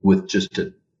with just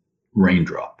a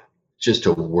raindrop, just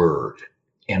a word.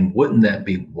 And wouldn't that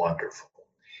be wonderful?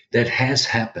 That has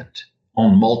happened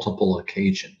on multiple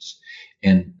occasions.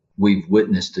 And we've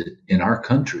witnessed it in our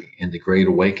country in the Great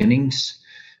Awakenings,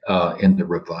 in the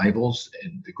revivals,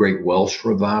 in the Great Welsh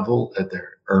Revival at the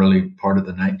early part of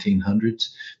the 1900s.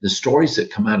 The stories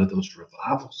that come out of those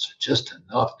revivals are just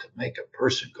enough to make a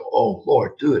person go, oh,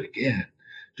 Lord, do it again,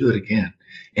 do it again.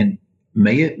 And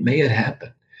may it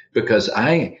happen, because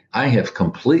I have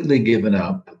completely given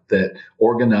up that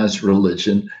organized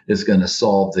religion is going to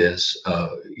solve this,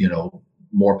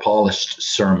 more polished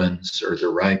sermons or the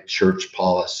right church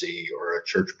policy or a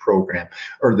church program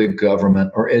or the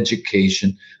government or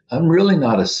education. I'm really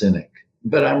not a cynic,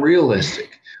 but I'm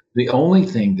realistic. The only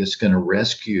thing that's going to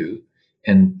rescue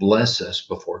and bless us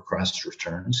before Christ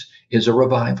returns is a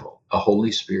revival, a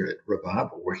Holy Spirit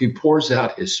revival, where he pours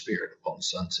out his spirit upon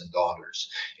sons and daughters.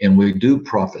 And we do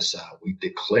prophesy, we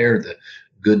declare the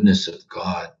goodness of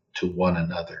God to one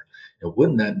another. And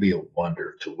wouldn't that be a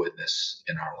wonder to witness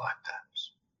in our lifetimes?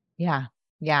 Yeah.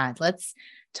 Yeah. Let's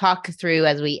talk through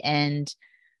as we end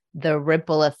the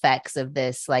ripple effects of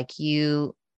this. Like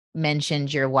you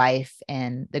mentioned your wife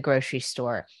and the grocery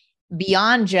store,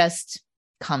 beyond just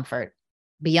comfort,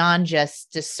 beyond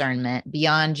just discernment,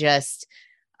 beyond just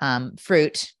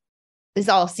fruit. This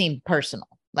all seemed personal,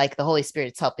 like the Holy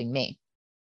Spirit's helping me.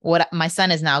 What my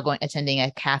son is now attending a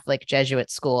Catholic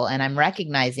Jesuit school, and I'm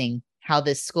recognizing how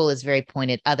this school is very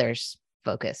pointed, others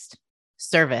focused,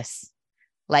 service.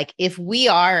 Like if we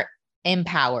are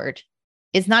empowered,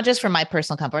 it's not just for my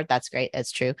personal comfort. That's great.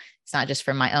 That's true. It's not just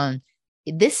for my own.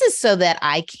 This is so that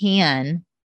I can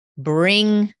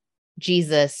bring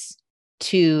Jesus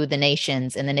to the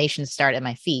nations and the nations start at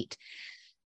my feet.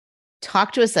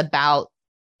 Talk to us about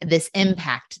this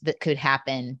impact that could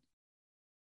happen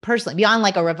personally, beyond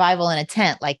like a revival in a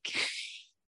tent, like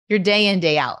your day in,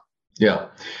 day out? Yeah.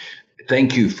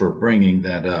 Thank you for bringing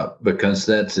that up, because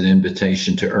that's an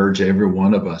invitation to urge every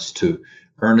one of us to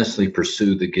earnestly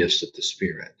pursue the gifts of the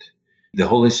Spirit. The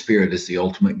Holy Spirit is the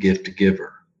ultimate gift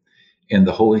giver, and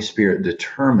the Holy Spirit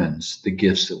determines the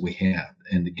gifts that we have.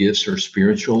 And the gifts are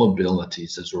spiritual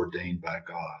abilities as ordained by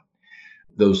God.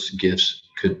 Those gifts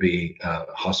could be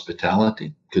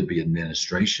hospitality, could be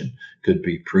administration, could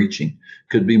be preaching,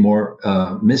 could be more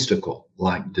mystical,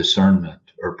 like discernment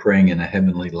or praying in a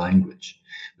heavenly language.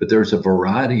 But there's a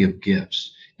variety of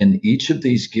gifts, and each of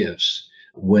these gifts,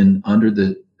 when under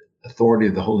the authority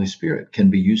of the Holy Spirit,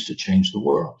 can be used to change the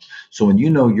world. So when you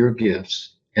know your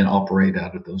gifts and operate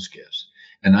out of those gifts,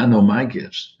 and I know my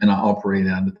gifts and I operate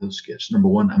out of those gifts, number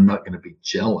one, I'm not going to be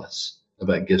jealous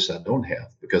about gifts I don't have,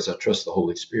 because I trust the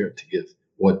Holy Spirit to give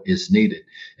what is needed.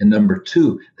 And number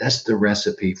two, that's the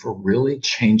recipe for really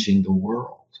changing the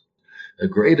world. A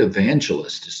great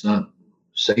evangelist is not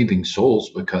saving souls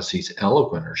because he's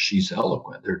eloquent or she's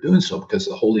eloquent. They're doing so because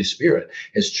the Holy Spirit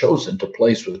has chosen to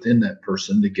place within that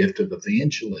person the gift of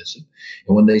evangelism.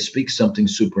 And when they speak, something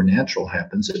supernatural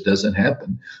happens. It doesn't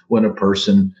happen when a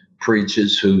person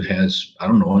preaches who has, I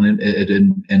don't know,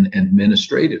 an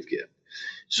administrative gift.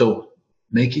 So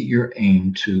make it your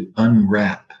aim to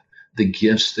unwrap the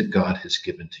gifts that God has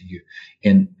given to you.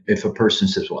 And if a person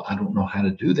says, well, I don't know how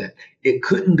to do that, it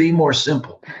couldn't be more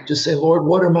simple. Just say, Lord,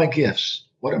 what are my gifts?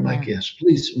 What are my gifts?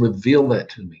 Please reveal that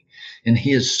to me. And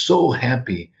he is so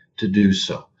happy to do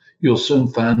so. You'll soon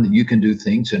find that you can do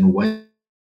things in a way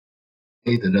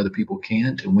that other people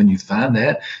can't. And when you find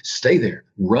that, stay there,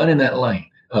 run in that lane.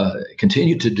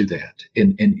 Continue to do that,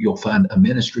 and you'll find a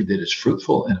ministry that is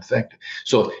fruitful and effective.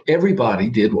 So if everybody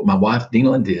did what my wife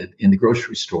Neelan did in the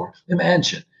grocery store,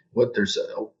 imagine what there's,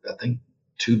 I think,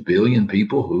 2 billion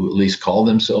people who at least call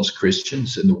themselves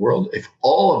Christians in the world. If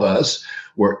all of us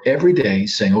were every day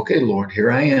saying, okay, Lord, here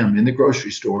I am in the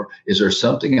grocery store. Is there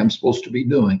something I'm supposed to be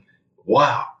doing?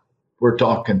 Wow, we're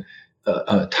talking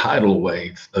a tidal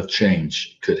wave of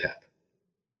change could happen.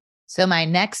 So my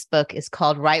next book is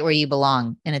called Right Where You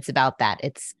Belong. And it's about that.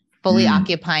 It's fully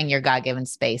occupying your God-given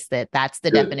space. That's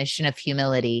the definition of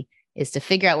humility, is to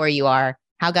figure out where you are,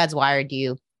 how God's wired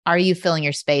you. Are you filling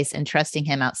your space and trusting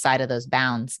him outside of those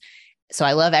bounds? So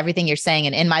I love everything you're saying.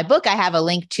 And in my book, I have a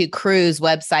link to Cru's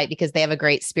website because they have a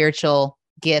great spiritual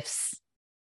gifts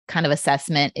kind of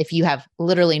assessment. If you have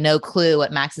literally no clue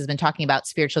what Max has been talking about,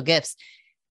 spiritual gifts,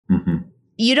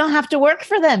 you don't have to work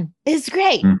for them. It's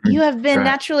great. You have been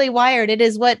naturally wired. It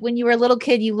is what, when you were a little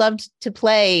kid, you loved to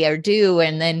play or do.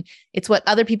 And then it's what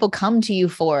other people come to you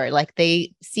for. Like,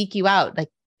 they seek you out. Like,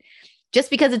 just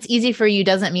because it's easy for you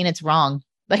doesn't mean it's wrong.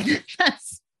 Like,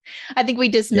 I think we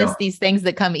dismiss these things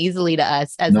that come easily to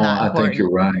us as not important. I think you're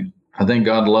right. I think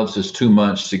God loves us too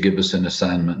much to give us an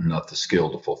assignment and not the skill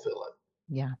to fulfill it.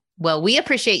 Yeah. Well, we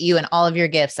appreciate you and all of your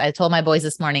gifts. I told my boys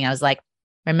this morning, I was like,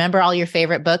 remember all your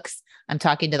favorite books? I'm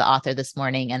talking to the author this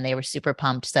morning and they were super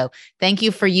pumped. So thank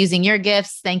you for using your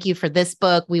gifts. Thank you for this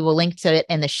book. We will link to it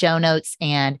in the show notes,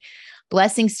 and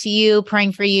blessings to you,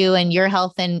 praying for you and your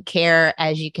health and care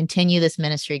as you continue this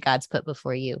ministry God's put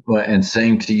before you. Well, and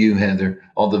same to you, Heather.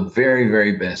 All the very,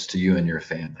 very best to you and your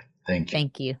family. Thank you.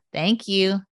 Thank you. Thank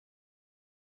you.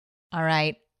 All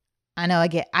right. I know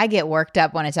I get worked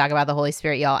up when I talk about the Holy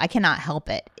Spirit, y'all. I cannot help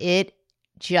it. It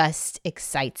just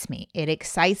excites me. It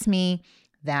excites me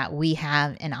that we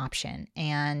have an option.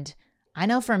 And I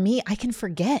know for me, I can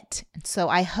forget. And so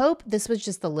I hope this was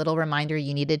just the little reminder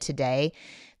you needed today,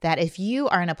 that if you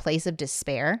are in a place of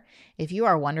despair, if you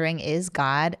are wondering, is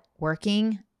God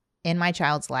working in my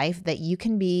child's life, that you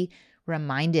can be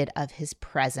reminded of his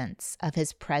presence, of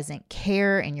his present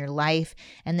care in your life,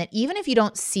 and that even if you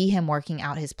don't see him working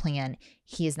out his plan,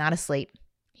 he is not asleep.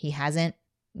 He hasn't,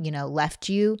 left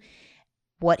you.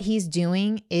 What he's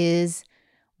doing is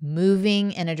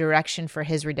moving in a direction for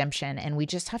his redemption. And we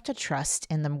just have to trust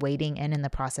in the waiting and in the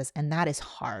process. And that is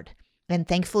hard. And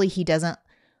thankfully, he doesn't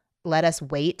let us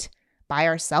wait by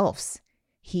ourselves.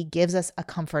 He gives us a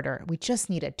comforter. We just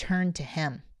need to turn to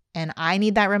him. And I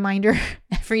need that reminder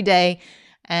every day.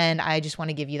 And I just want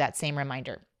to give you that same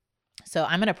reminder. So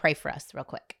I'm going to pray for us real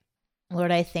quick.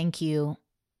 Lord, I thank you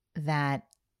that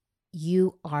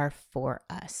you are for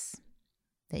us,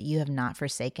 that you have not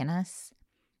forsaken us.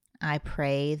 I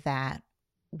pray that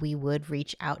we would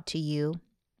reach out to you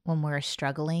when we're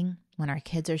struggling, when our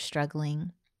kids are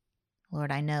struggling.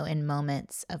 Lord, I know in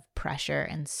moments of pressure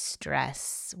and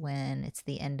stress, when it's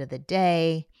the end of the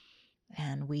day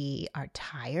and we are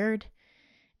tired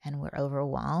and we're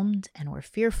overwhelmed and we're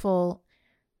fearful,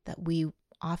 that we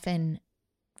often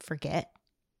forget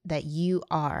that you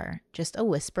are just a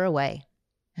whisper away.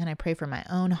 And I pray for my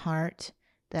own heart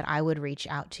that I would reach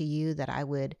out to you, that I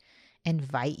would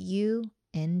invite you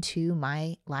into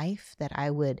my life, that I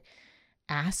would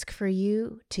ask for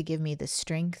you to give me the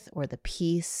strength or the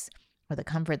peace or the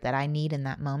comfort that I need in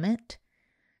that moment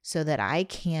so that I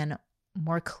can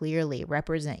more clearly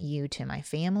represent you to my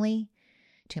family,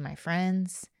 to my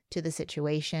friends, to the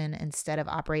situation, instead of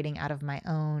operating out of my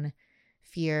own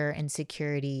fear,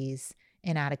 insecurities,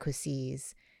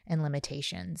 inadequacies, and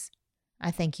limitations.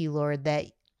 I thank you, Lord, that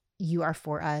you are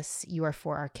for us, you are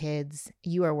for our kids,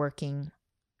 you are working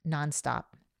nonstop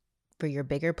for your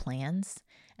bigger plans.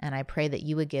 And I pray that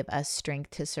you would give us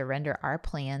strength to surrender our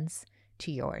plans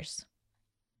to yours,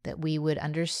 that we would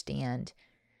understand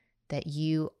that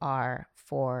you are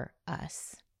for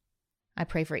us. I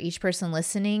pray for each person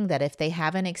listening that if they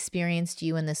haven't experienced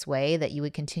you in this way, that you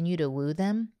would continue to woo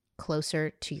them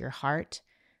closer to your heart,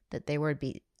 that there would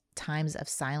be times of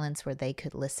silence where they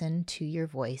could listen to your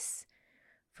voice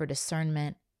for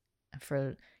discernment,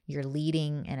 for your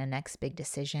leading in a next big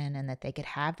decision, and that they could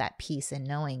have that peace in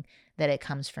knowing that it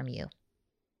comes from you.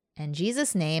 In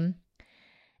Jesus' name,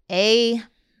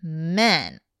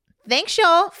 amen. Thanks,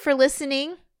 y'all, for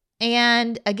listening.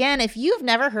 And again, if you've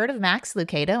never heard of Max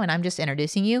Lucado, and I'm just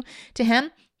introducing you to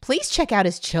him, please check out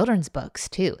his children's books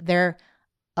too. They're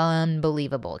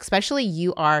unbelievable, especially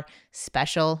You Are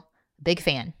Special. Big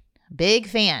fan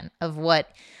of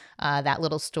what that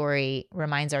little story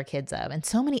reminds our kids of, and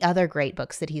so many other great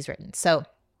books that he's written. So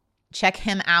check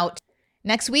him out.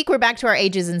 Next week, we're back to our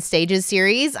Ages and Stages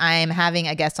series. I'm having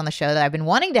a guest on the show that I've been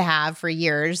wanting to have for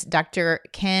years, Dr.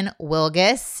 Ken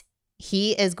Wilgus.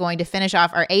 He is going to finish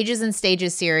off our Ages and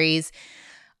Stages series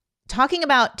talking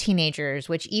about teenagers,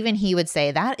 which even he would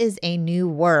say that is a new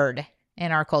word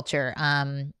in our culture.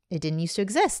 It didn't used to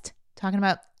exist. Talking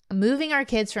about moving our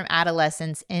kids from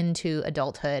adolescence into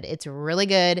adulthood. It's really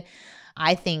good.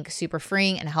 I think super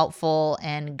freeing and helpful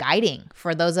and guiding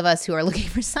for those of us who are looking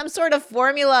for some sort of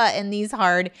formula in these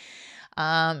hard,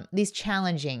 these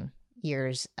challenging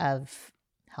years of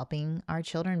helping our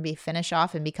children finish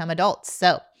off and become adults.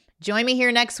 So join me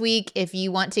here next week. If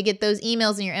you want to get those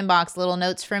emails in your inbox, little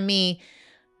notes from me,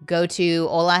 go to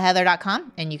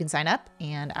holaheather.com and you can sign up,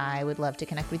 and I would love to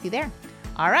connect with you there.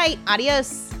 All right,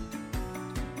 adios.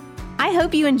 I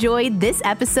hope you enjoyed this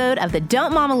episode of the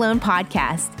Don't Mom Alone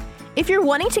podcast. If you're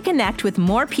wanting to connect with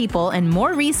more people and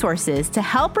more resources to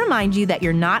help remind you that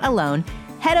you're not alone,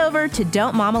 head over to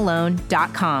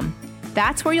don'tmomalone.com.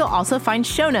 That's where you'll also find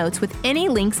show notes with any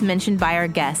links mentioned by our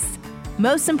guests.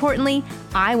 Most importantly,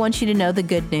 I want you to know the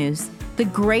good news, the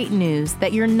great news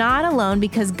that you're not alone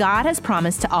because God has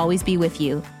promised to always be with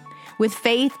you. With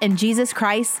faith in Jesus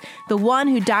Christ, the one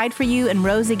who died for you and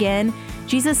rose again,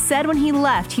 Jesus said when he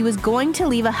left, he was going to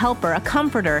leave a helper, a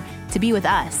comforter, to be with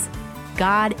us.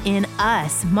 God in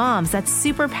us. Moms, that's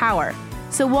superpower.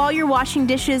 So while you're washing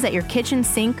dishes at your kitchen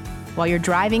sink, while you're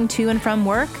driving to and from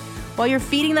work, while you're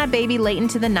feeding that baby late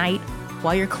into the night,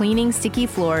 while you're cleaning sticky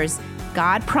floors,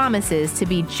 God promises to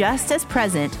be just as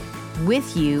present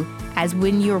with you as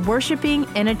when you're worshiping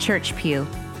in a church pew.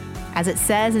 As it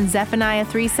says in Zephaniah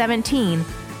 3:17,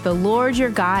 the Lord your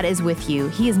God is with you.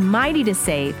 He is mighty to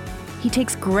save. He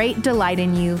takes great delight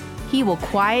in you. He will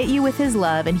quiet you with his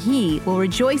love, and he will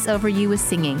rejoice over you with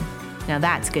singing. Now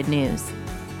that's good news.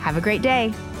 Have a great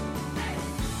day.